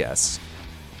 D-O-T-S.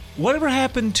 Whatever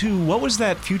happened to, what was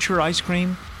that Future ice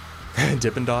cream?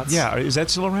 Dippin' Dots? Yeah, is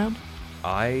that still around?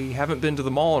 I haven't been to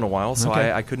the mall in a while, so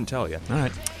okay. I couldn't tell you. All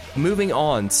right. Moving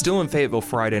on, still in Fayetteville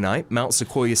Friday night, Mount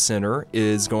Sequoia Center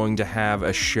is going to have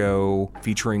a show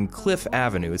featuring Cliff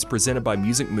Avenue. It's presented by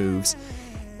Music Moves.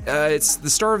 It's the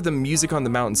star of the Music on the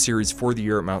Mountain series for the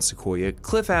year at Mount Sequoia.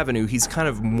 Cliff Avenue, he's kind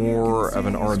of more of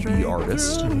an R&B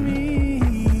artist.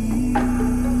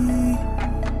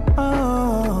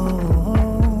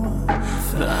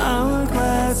 The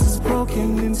hourglass is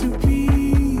broken into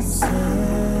pieces,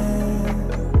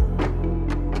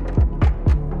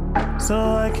 so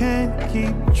I can't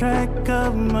keep track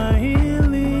of my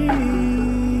healing.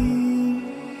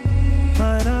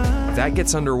 That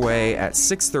gets underway at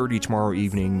 6:30 tomorrow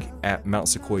evening at Mount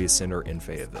Sequoia Center in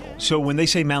Fayetteville. So when they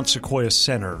say Mount Sequoia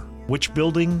Center, which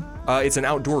building? It's an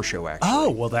outdoor show, actually. Oh,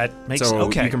 well, that makes sense. So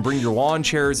Okay. you can bring your lawn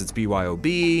chairs. It's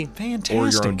BYOB. Fantastic. Or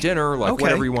your own dinner,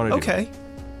 whatever you want to do. Okay.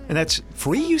 And that's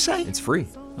free, you say? It's free.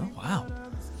 Oh, wow.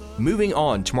 Moving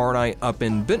on, tomorrow night up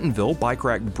in Bentonville, Bike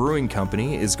Rack Brewing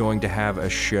Company is going to have a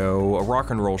show, a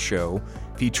rock and roll show,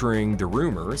 featuring the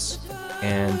Rumors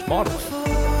and modeling.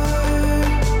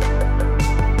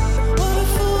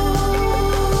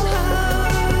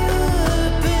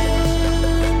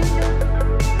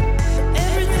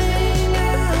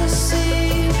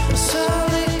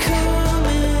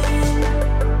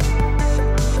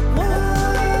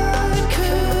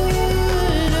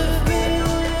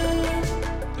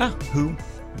 Who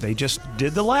they just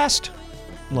did the last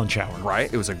lunch hour. Right.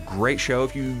 It was a great show.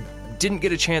 If you didn't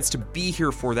get a chance to be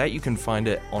here for that, you can find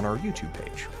it on our YouTube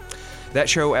page. That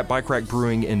show at Bike Rack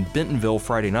Brewing in Bentonville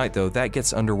Friday night, though, that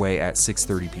gets underway at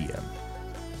 6:30 p.m.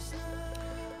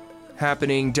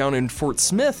 Happening down in Fort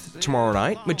Smith tomorrow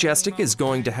night, Majestic is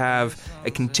going to have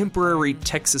a contemporary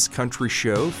Texas country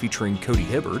show featuring Cody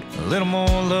Hibbard. A little more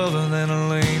lover than a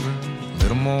labor, a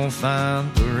little more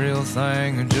find the real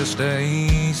thing, and just stay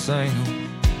single.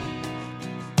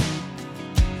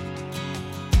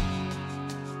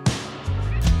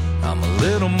 I'm a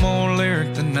little more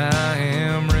lyric than I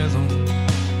am rhythm,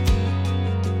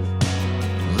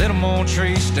 a little more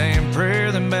tree stand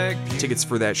prayer than back. Tickets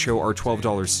for that show are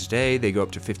 $12 today. They go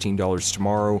up to $15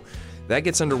 tomorrow. That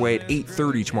gets underway at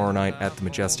 8:30 tomorrow night at the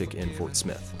Majestic in Fort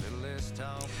Smith.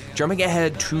 Jumping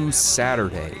ahead to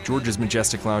Saturday, George's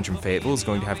Majestic Lounge in Fayetteville is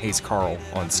going to have Ace Carl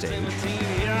on stage.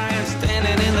 Here I am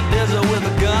standing in the desert with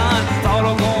a gun. Thought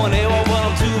I'm going AWOL, but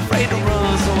I'm too afraid to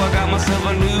run. So I got myself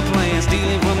a new plan,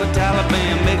 stealing from the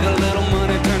Taliban, make a little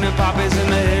money, turning poppies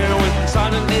into heroin.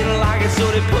 Sergeant didn't like it,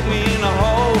 so they put me in a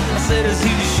hole. I said, it's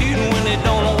easy shooting when they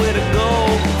don't know where to go.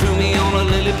 Threw me on a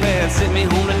lily pad, sent me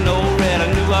home to no red. I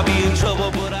knew I'd be in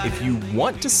trouble, but If you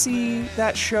want to see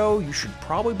that show, you should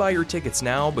probably buy your tickets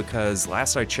now because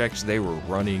last I checked, they were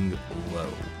running low.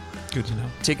 Good to know.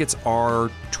 Tickets are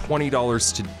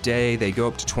 $20 today. They go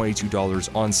up to $22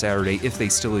 on Saturday if they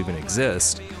still even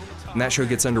exist. And that show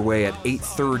gets underway at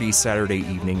 8:30 Saturday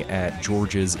evening at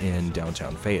George's in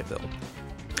downtown Fayetteville.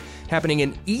 Happening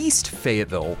in East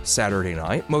Fayetteville Saturday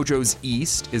night, Mojo's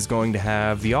East is going to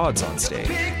have The Odds on stage.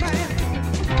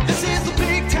 this is the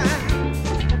big time.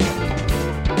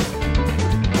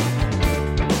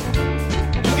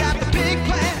 You got the big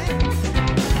plan.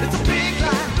 It's a big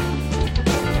lie.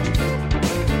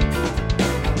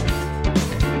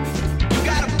 You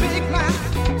got a big mind.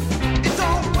 It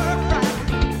don't work right.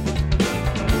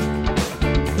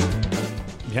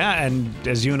 Yeah, and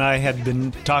as you and I had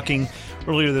been talking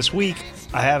earlier this week,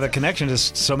 I have a connection to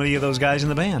so many of those guys in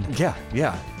the band. Yeah.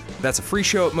 That's a free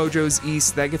show at Mojo's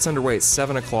East. That gets underway at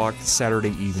 7 o'clock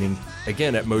Saturday evening.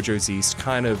 Again, at Mojo's East,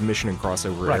 kind of Mission and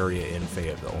crossover area in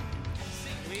Fayetteville.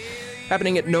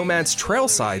 Happening at Nomad's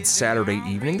Trailside Saturday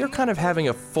evening, they're kind of having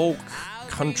a folk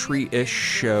country-ish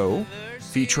show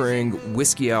featuring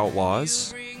Whiskey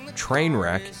Outlaws,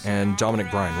 Trainwreck, and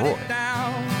Dominic Bryan Roy.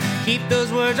 Keep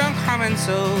those words on common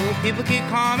so people keep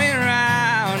coming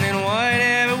around, and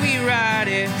whatever we write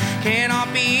it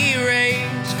cannot be erased.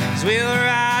 'Cause we'll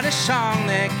write a song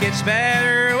that gets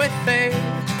better with age.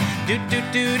 Do do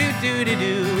do do do do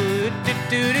do do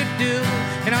do do do,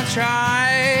 and I'll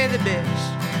try the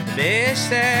best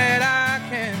that I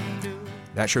can do.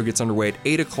 That show gets underway at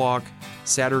 8 o'clock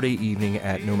Saturday evening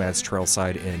at Nomad's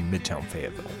Trailside in Midtown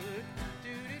Fayetteville.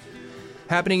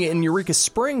 Happening in Eureka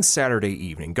Springs Saturday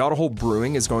evening, Gotta Hold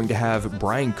Brewing is going to have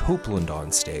Brian Copeland on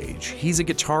stage. He's a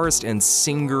guitarist and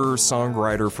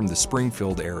singer-songwriter from the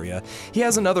Springfield area. He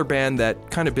has another band that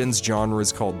kind of bends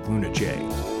genres called Luna J.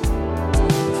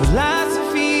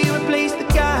 Philosophy replaced the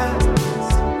gods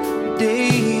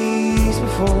days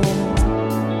before.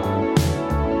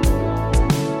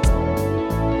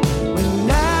 When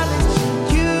knowledge and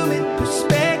human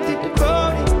perspective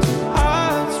devoted to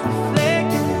arts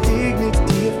reflecting the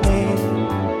dignity of man.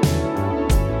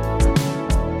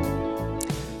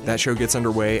 That show gets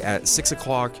underway at 6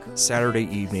 o'clock Saturday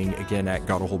evening, again at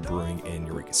Gotta Hold Brewing in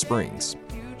Eureka Springs.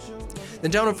 Then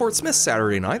down in Fort Smith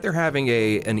Saturday night, they're having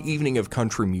an evening of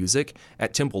country music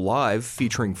at Temple Live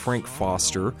featuring Frank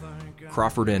Foster,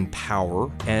 Crawford and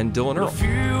Power, and Dylan Earl. If you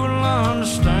will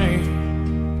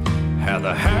understand how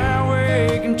the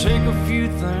highway can take a few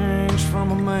things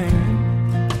from a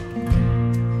man.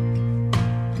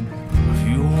 A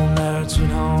few warm nights at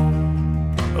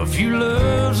home, a few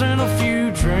loves and a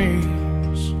few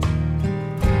dreams,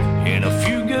 and a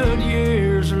few good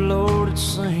years, Lord, it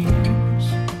seems.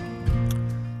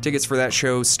 Tickets for that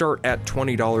show start at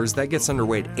 $20. That gets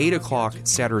underway at 8 o'clock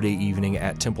Saturday evening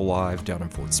at Temple Live down in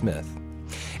Fort Smith.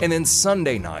 And then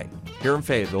Sunday night, here in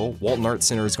Fayetteville, Walton Arts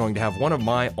Center is going to have one of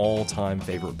my all-time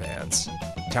favorite bands,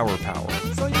 Tower Power.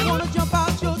 So you want to jump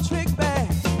out your trick bag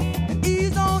and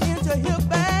ease on into hip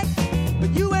bag,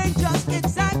 but you ain't just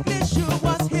exactly sure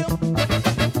what's hip.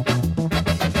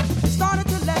 Started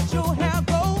to let your hair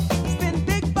go, spend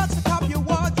big bucks to top your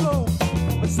wardrobe,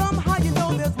 but somehow you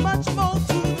know there's much more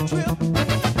to the trip.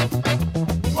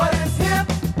 What is hip?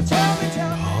 Tell me.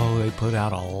 Oh, they put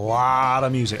out a lot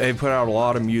of music. They put out a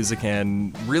lot of music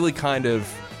and really kind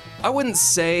of, I wouldn't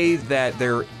say that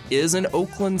there is an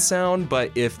Oakland sound,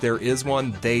 but if there is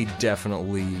one, they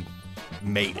definitely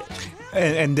made it.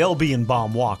 And they'll be in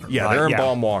Baum Walker. Yeah, right? they're in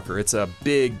Baum Walker. It's a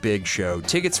big, big show.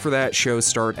 Tickets for that show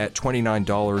start at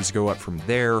 $29, go up from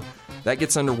there. That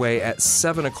gets underway at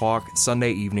 7 o'clock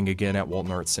Sunday evening again at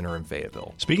Walton Arts Center in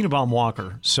Fayetteville. Speaking of Baum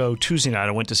Walker, so Tuesday night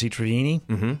I went to see Trevini.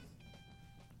 Mm-hmm.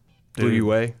 Blew you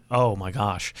away? Oh, my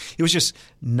gosh. It was just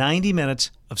 90 minutes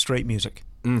of straight music.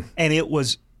 And it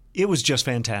was just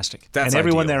fantastic. That's and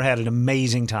everyone ideal. there had an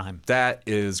amazing time. That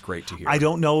is great to hear. I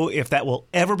don't know if that will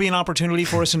ever be an opportunity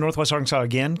for us in Northwest Arkansas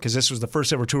again, because this was the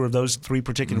first ever tour of those three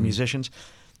particular musicians.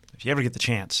 If you ever get the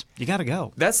chance, you got to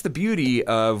go. That's the beauty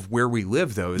of where we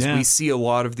live, though, is we see a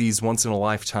lot of these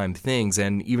once-in-a-lifetime things,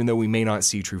 and even though we may not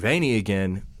see Truvani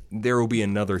again, there will be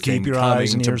another thing coming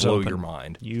to blow your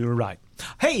mind. You're right.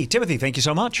 Hey, Timothy, thank you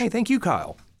so much. Hey, thank you,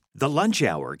 Kyle. The Lunch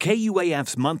Hour,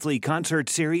 KUAF's monthly concert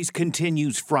series,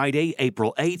 continues Friday,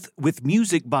 April 8th with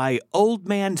music by Old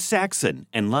Man Saxon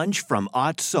and lunch from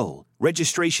Odd Soul.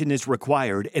 Registration is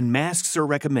required and masks are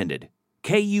recommended.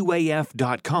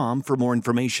 KUAF.com for more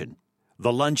information.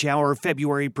 The Lunch Hour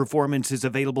February performance is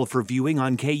available for viewing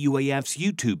on KUAF's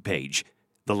YouTube page.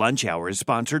 The Lunch Hour is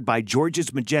sponsored by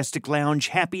George's Majestic Lounge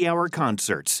Happy Hour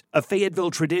Concerts, a Fayetteville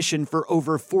tradition for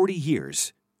over 40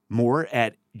 years. More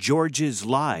at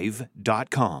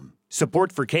georgeslive.com.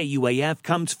 Support for KUAF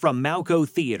comes from Malco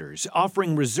Theaters,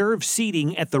 offering reserved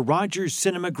seating at the Rogers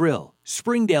Cinema Grill,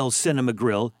 Springdale Cinema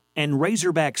Grill, and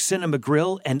Razorback Cinema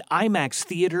Grill and IMAX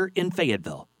Theater in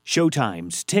Fayetteville.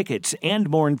 Showtimes, tickets, and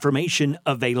more information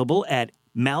available at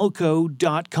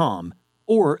malco.com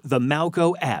or the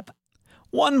Malco app.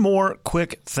 One more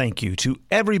quick thank you to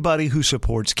everybody who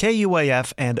supports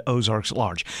KUAF and Ozarks at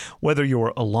Large. Whether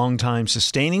you're a longtime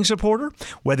sustaining supporter,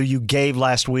 whether you gave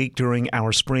last week during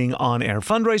our spring on-air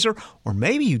fundraiser, or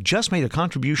maybe you just made a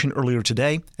contribution earlier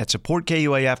today at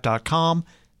supportkuaf.com,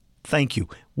 thank you.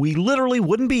 We literally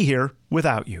wouldn't be here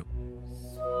without you.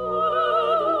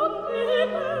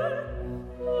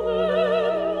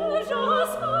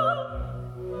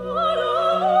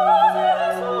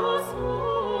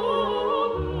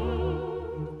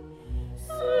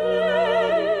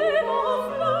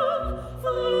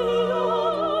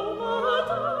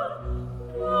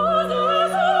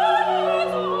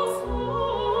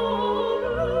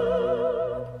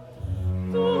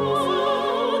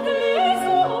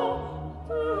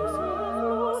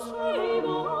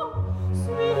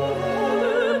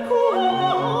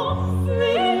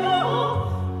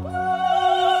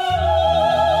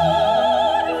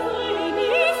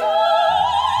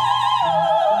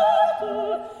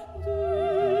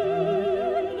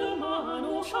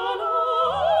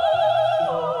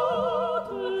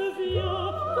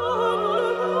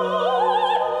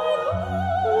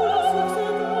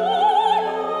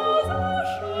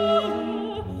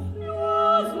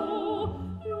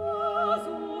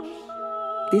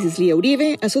 This is Leah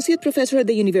Uribe, Associate Professor at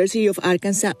the University of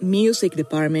Arkansas Music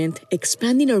Department,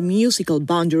 expanding our musical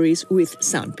boundaries with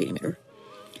Sound Perimeter.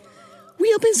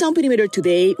 We open Sound Perimeter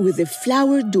today with the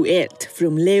Flower Duet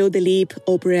from Leo Delibes'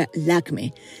 opera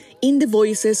L'Acme, in the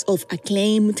voices of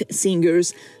acclaimed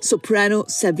singers soprano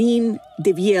Sabine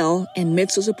Devielle and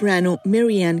mezzo-soprano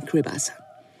Marianne Crevassa.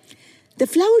 The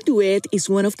Flower Duet is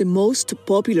one of the most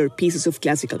popular pieces of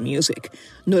classical music,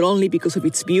 not only because of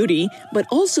its beauty, but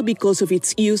also because of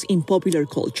its use in popular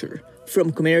culture,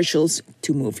 from commercials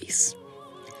to movies.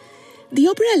 The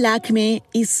opera Lakme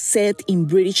is set in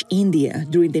British India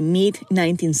during the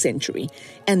mid-19th century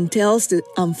and tells the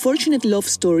unfortunate love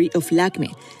story of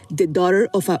Lakme, the daughter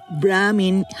of a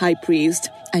Brahmin high priest,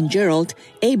 and Gerald,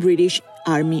 a British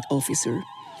army officer.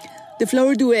 The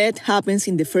flower duet happens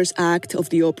in the first act of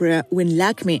the opera when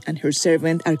Lakme and her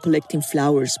servant are collecting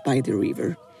flowers by the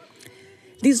river.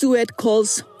 This duet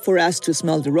calls for us to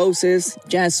smell the roses,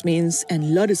 jasmines,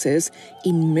 and lotuses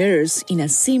immersed in a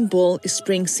simple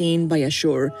spring scene by a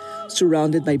shore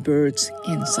surrounded by birds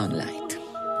and sunlight.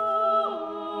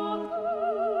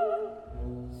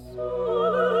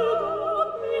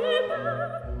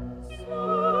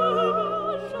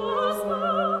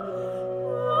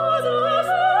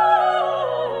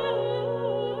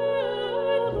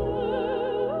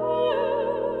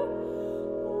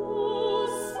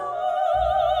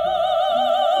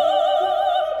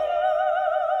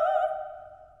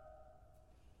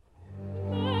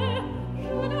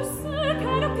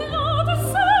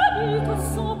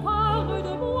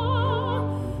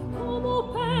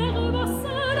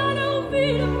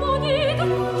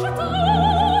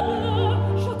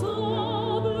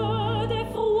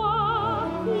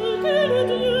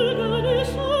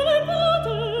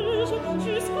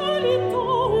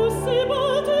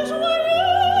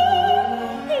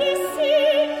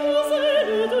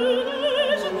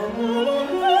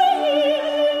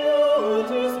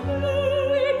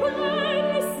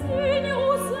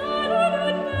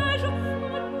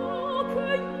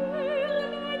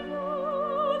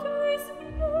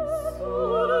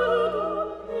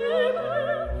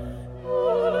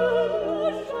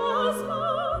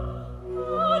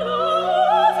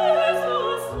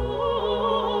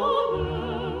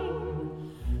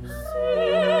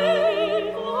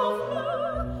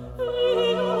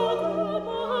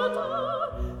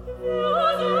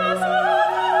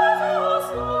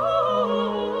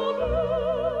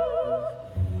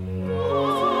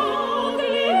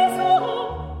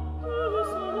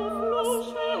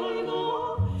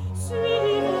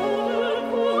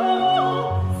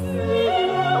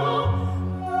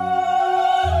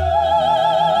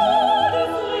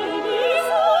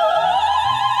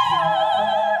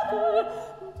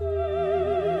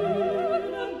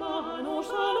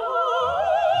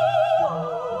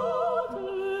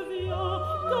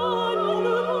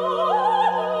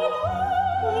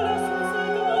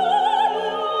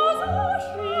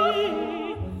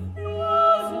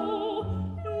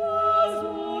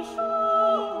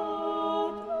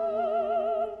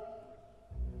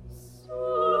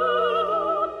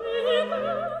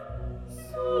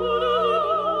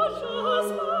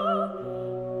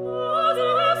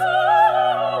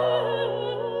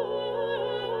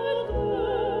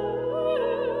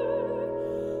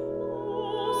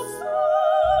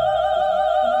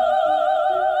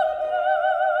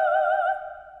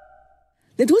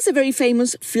 That was a very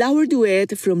famous flower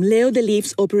duet from Leo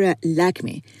Delibes' opera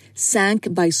Lakme, sung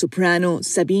by soprano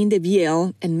Sabine de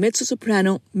Viel and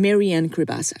mezzo-soprano Marianne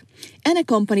Crevassa, and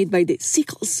accompanied by the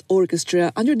Sickles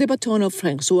Orchestra under the baton of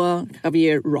François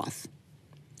Xavier Roth.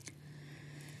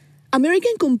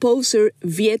 American composer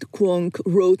Viet Cuong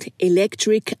wrote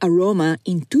Electric Aroma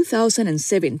in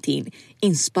 2017,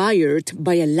 inspired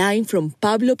by a line from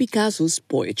Pablo Picasso's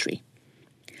poetry.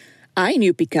 I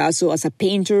knew Picasso as a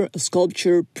painter, a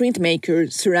sculptor, printmaker,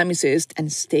 ceramicist,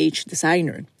 and stage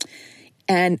designer,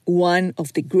 and one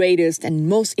of the greatest and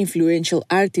most influential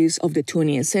artists of the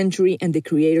 20th century and the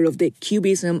creator of the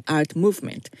Cubism art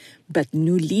movement, but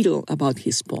knew little about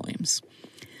his poems.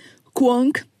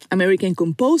 Cuong, American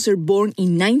composer born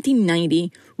in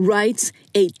 1990, writes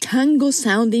a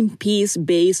tango-sounding piece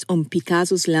based on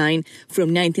Picasso's line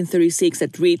from 1936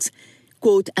 that reads,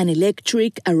 quote, an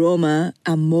electric aroma,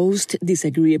 a most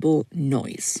disagreeable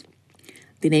noise.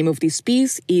 The name of this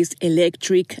piece is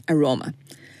Electric Aroma.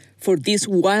 For this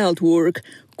wild work,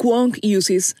 Cuong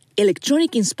uses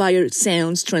electronic-inspired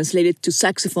sounds translated to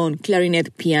saxophone,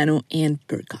 clarinet, piano, and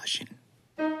percussion.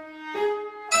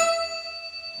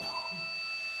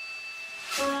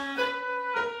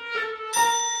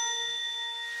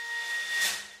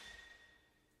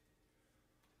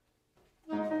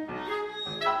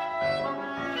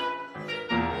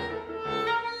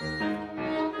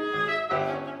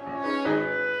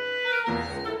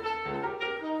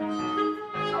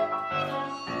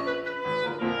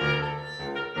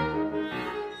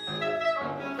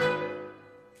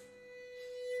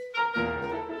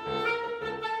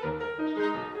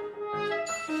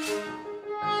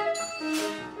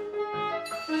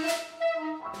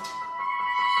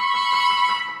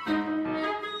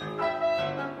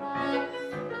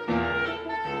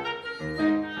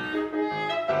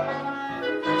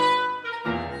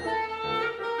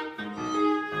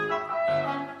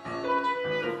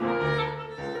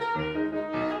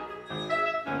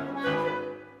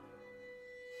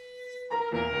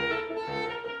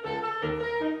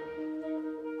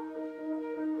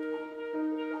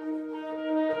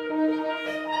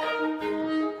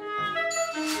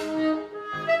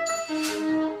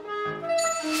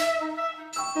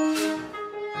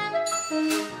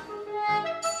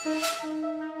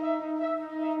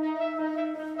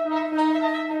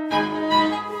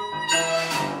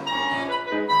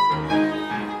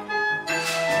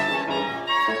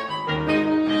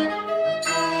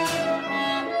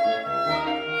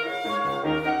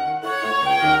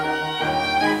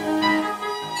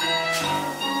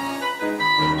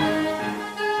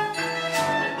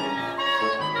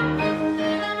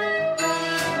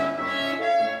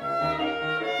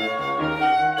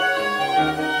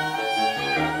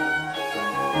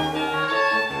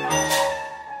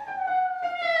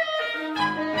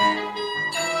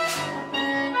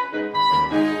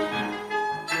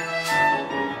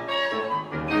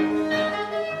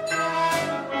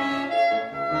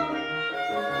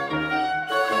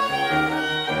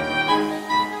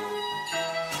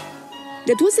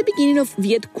 That was the beginning of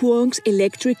Viet Cuong's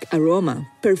Electric Aroma,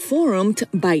 performed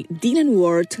by Dylan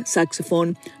Ward,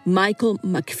 saxophone, Michael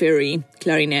McFerry,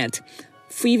 clarinet,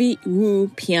 Phoebe Wu,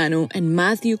 piano, and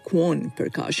Matthew Kwon,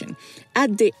 percussion,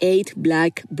 at the 8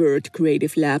 Blackbird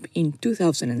Creative Lab in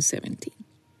 2017.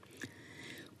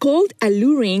 Called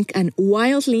alluring and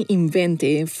wildly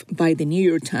inventive by the New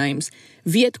York Times,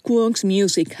 Viet Cuong's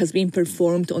music has been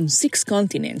performed on 6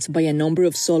 continents by a number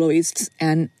of soloists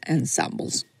and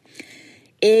ensembles.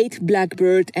 8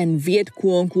 Blackbird and Viet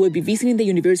Cuong will be visiting the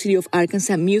University of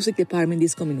Arkansas Music Department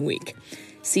this coming week.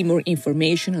 See more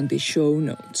information on the show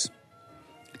notes.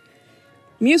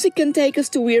 Music can take us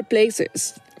to weird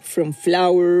places, from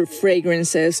flower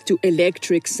fragrances to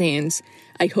electric scents.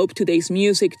 I hope today's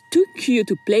music took you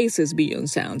to places beyond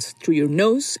sounds through your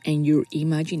nose and your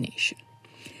imagination.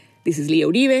 This is Leah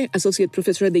Uribe, Associate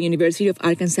Professor at the University of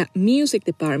Arkansas Music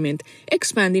Department,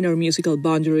 expanding our musical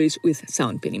boundaries with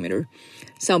Sound Perimeter.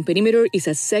 Sound Perimeter is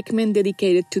a segment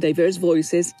dedicated to diverse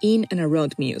voices in and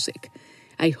around music.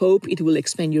 I hope it will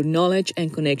expand your knowledge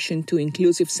and connection to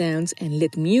inclusive sounds and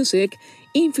let music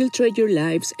infiltrate your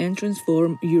lives and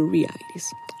transform your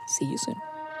realities. See you soon.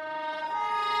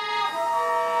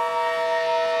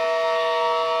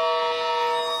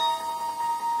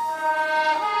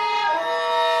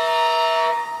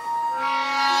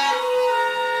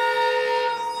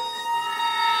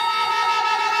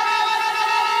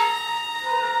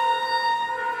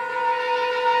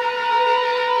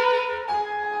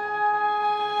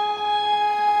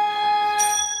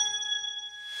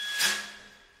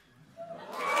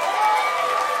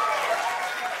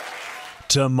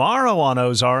 Tomorrow on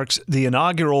Ozarks, the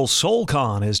inaugural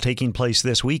SoulCon is taking place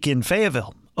this week in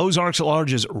Fayetteville. Ozarks at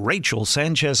Large's Rachel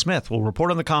Sanchez-Smith will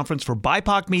report on the conference for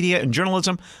BIPOC Media and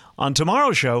Journalism on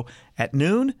tomorrow's show at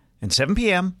noon and 7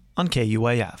 p.m. on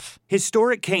KUAF.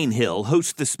 Historic Cane Hill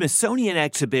hosts the Smithsonian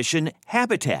exhibition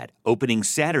Habitat, opening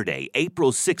Saturday,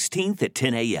 April 16th at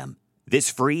 10 a.m. This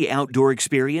free outdoor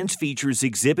experience features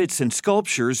exhibits and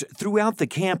sculptures throughout the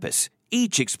campus,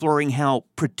 each exploring how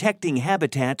protecting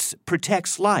habitats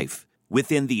protects life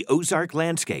within the Ozark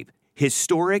landscape.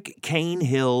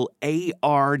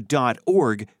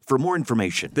 HistoricCaneHillAR.org for more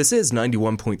information. This is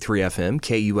 91.3 FM,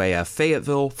 KUAF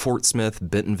Fayetteville, Fort Smith,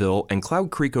 Bentonville, and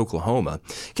Cloud Creek, Oklahoma.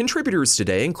 Contributors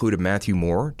today included Matthew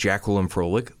Moore, Jacqueline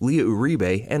Froelich, Leah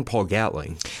Uribe, and Paul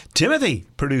Gatling. Timothy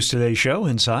produced today's show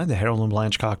inside the Harold and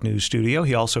Blanchcock News Studio.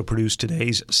 He also produced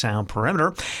today's Sound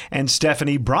Perimeter. And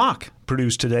Stephanie Brock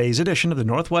produced today's edition of the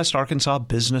Northwest Arkansas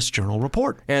Business Journal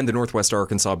Report. And the Northwest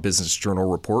Arkansas Business Journal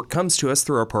Report comes to us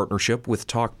through our partnership with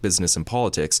Talk Business and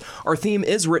Politics. Our theme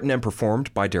is written and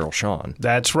performed by Daryl Shawn.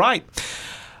 That's right.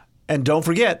 And don't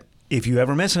forget, if you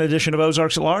ever miss an edition of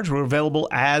Ozarks at Large, we're available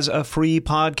as a free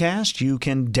podcast. You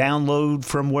can download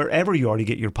from wherever you already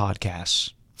get your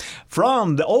podcasts.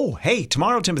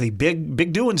 Tomorrow, Timothy,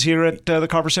 big doings here at the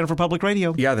Carver Center for Public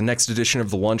Radio. Yeah, the next edition of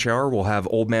the lunch hour will have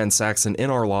Old Man Saxon in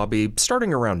our lobby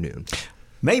starting around noon.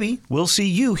 Maybe we'll see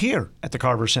you here at the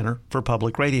Carver Center for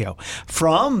Public Radio.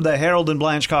 From the Harold and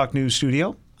Blanchcock News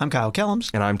Studio, I'm Kyle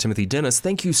Kellums. And I'm Timothy Dennis.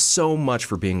 Thank you so much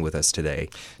for being with us today.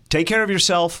 Take care of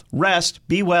yourself, rest,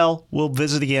 be well. We'll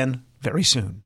visit again very soon.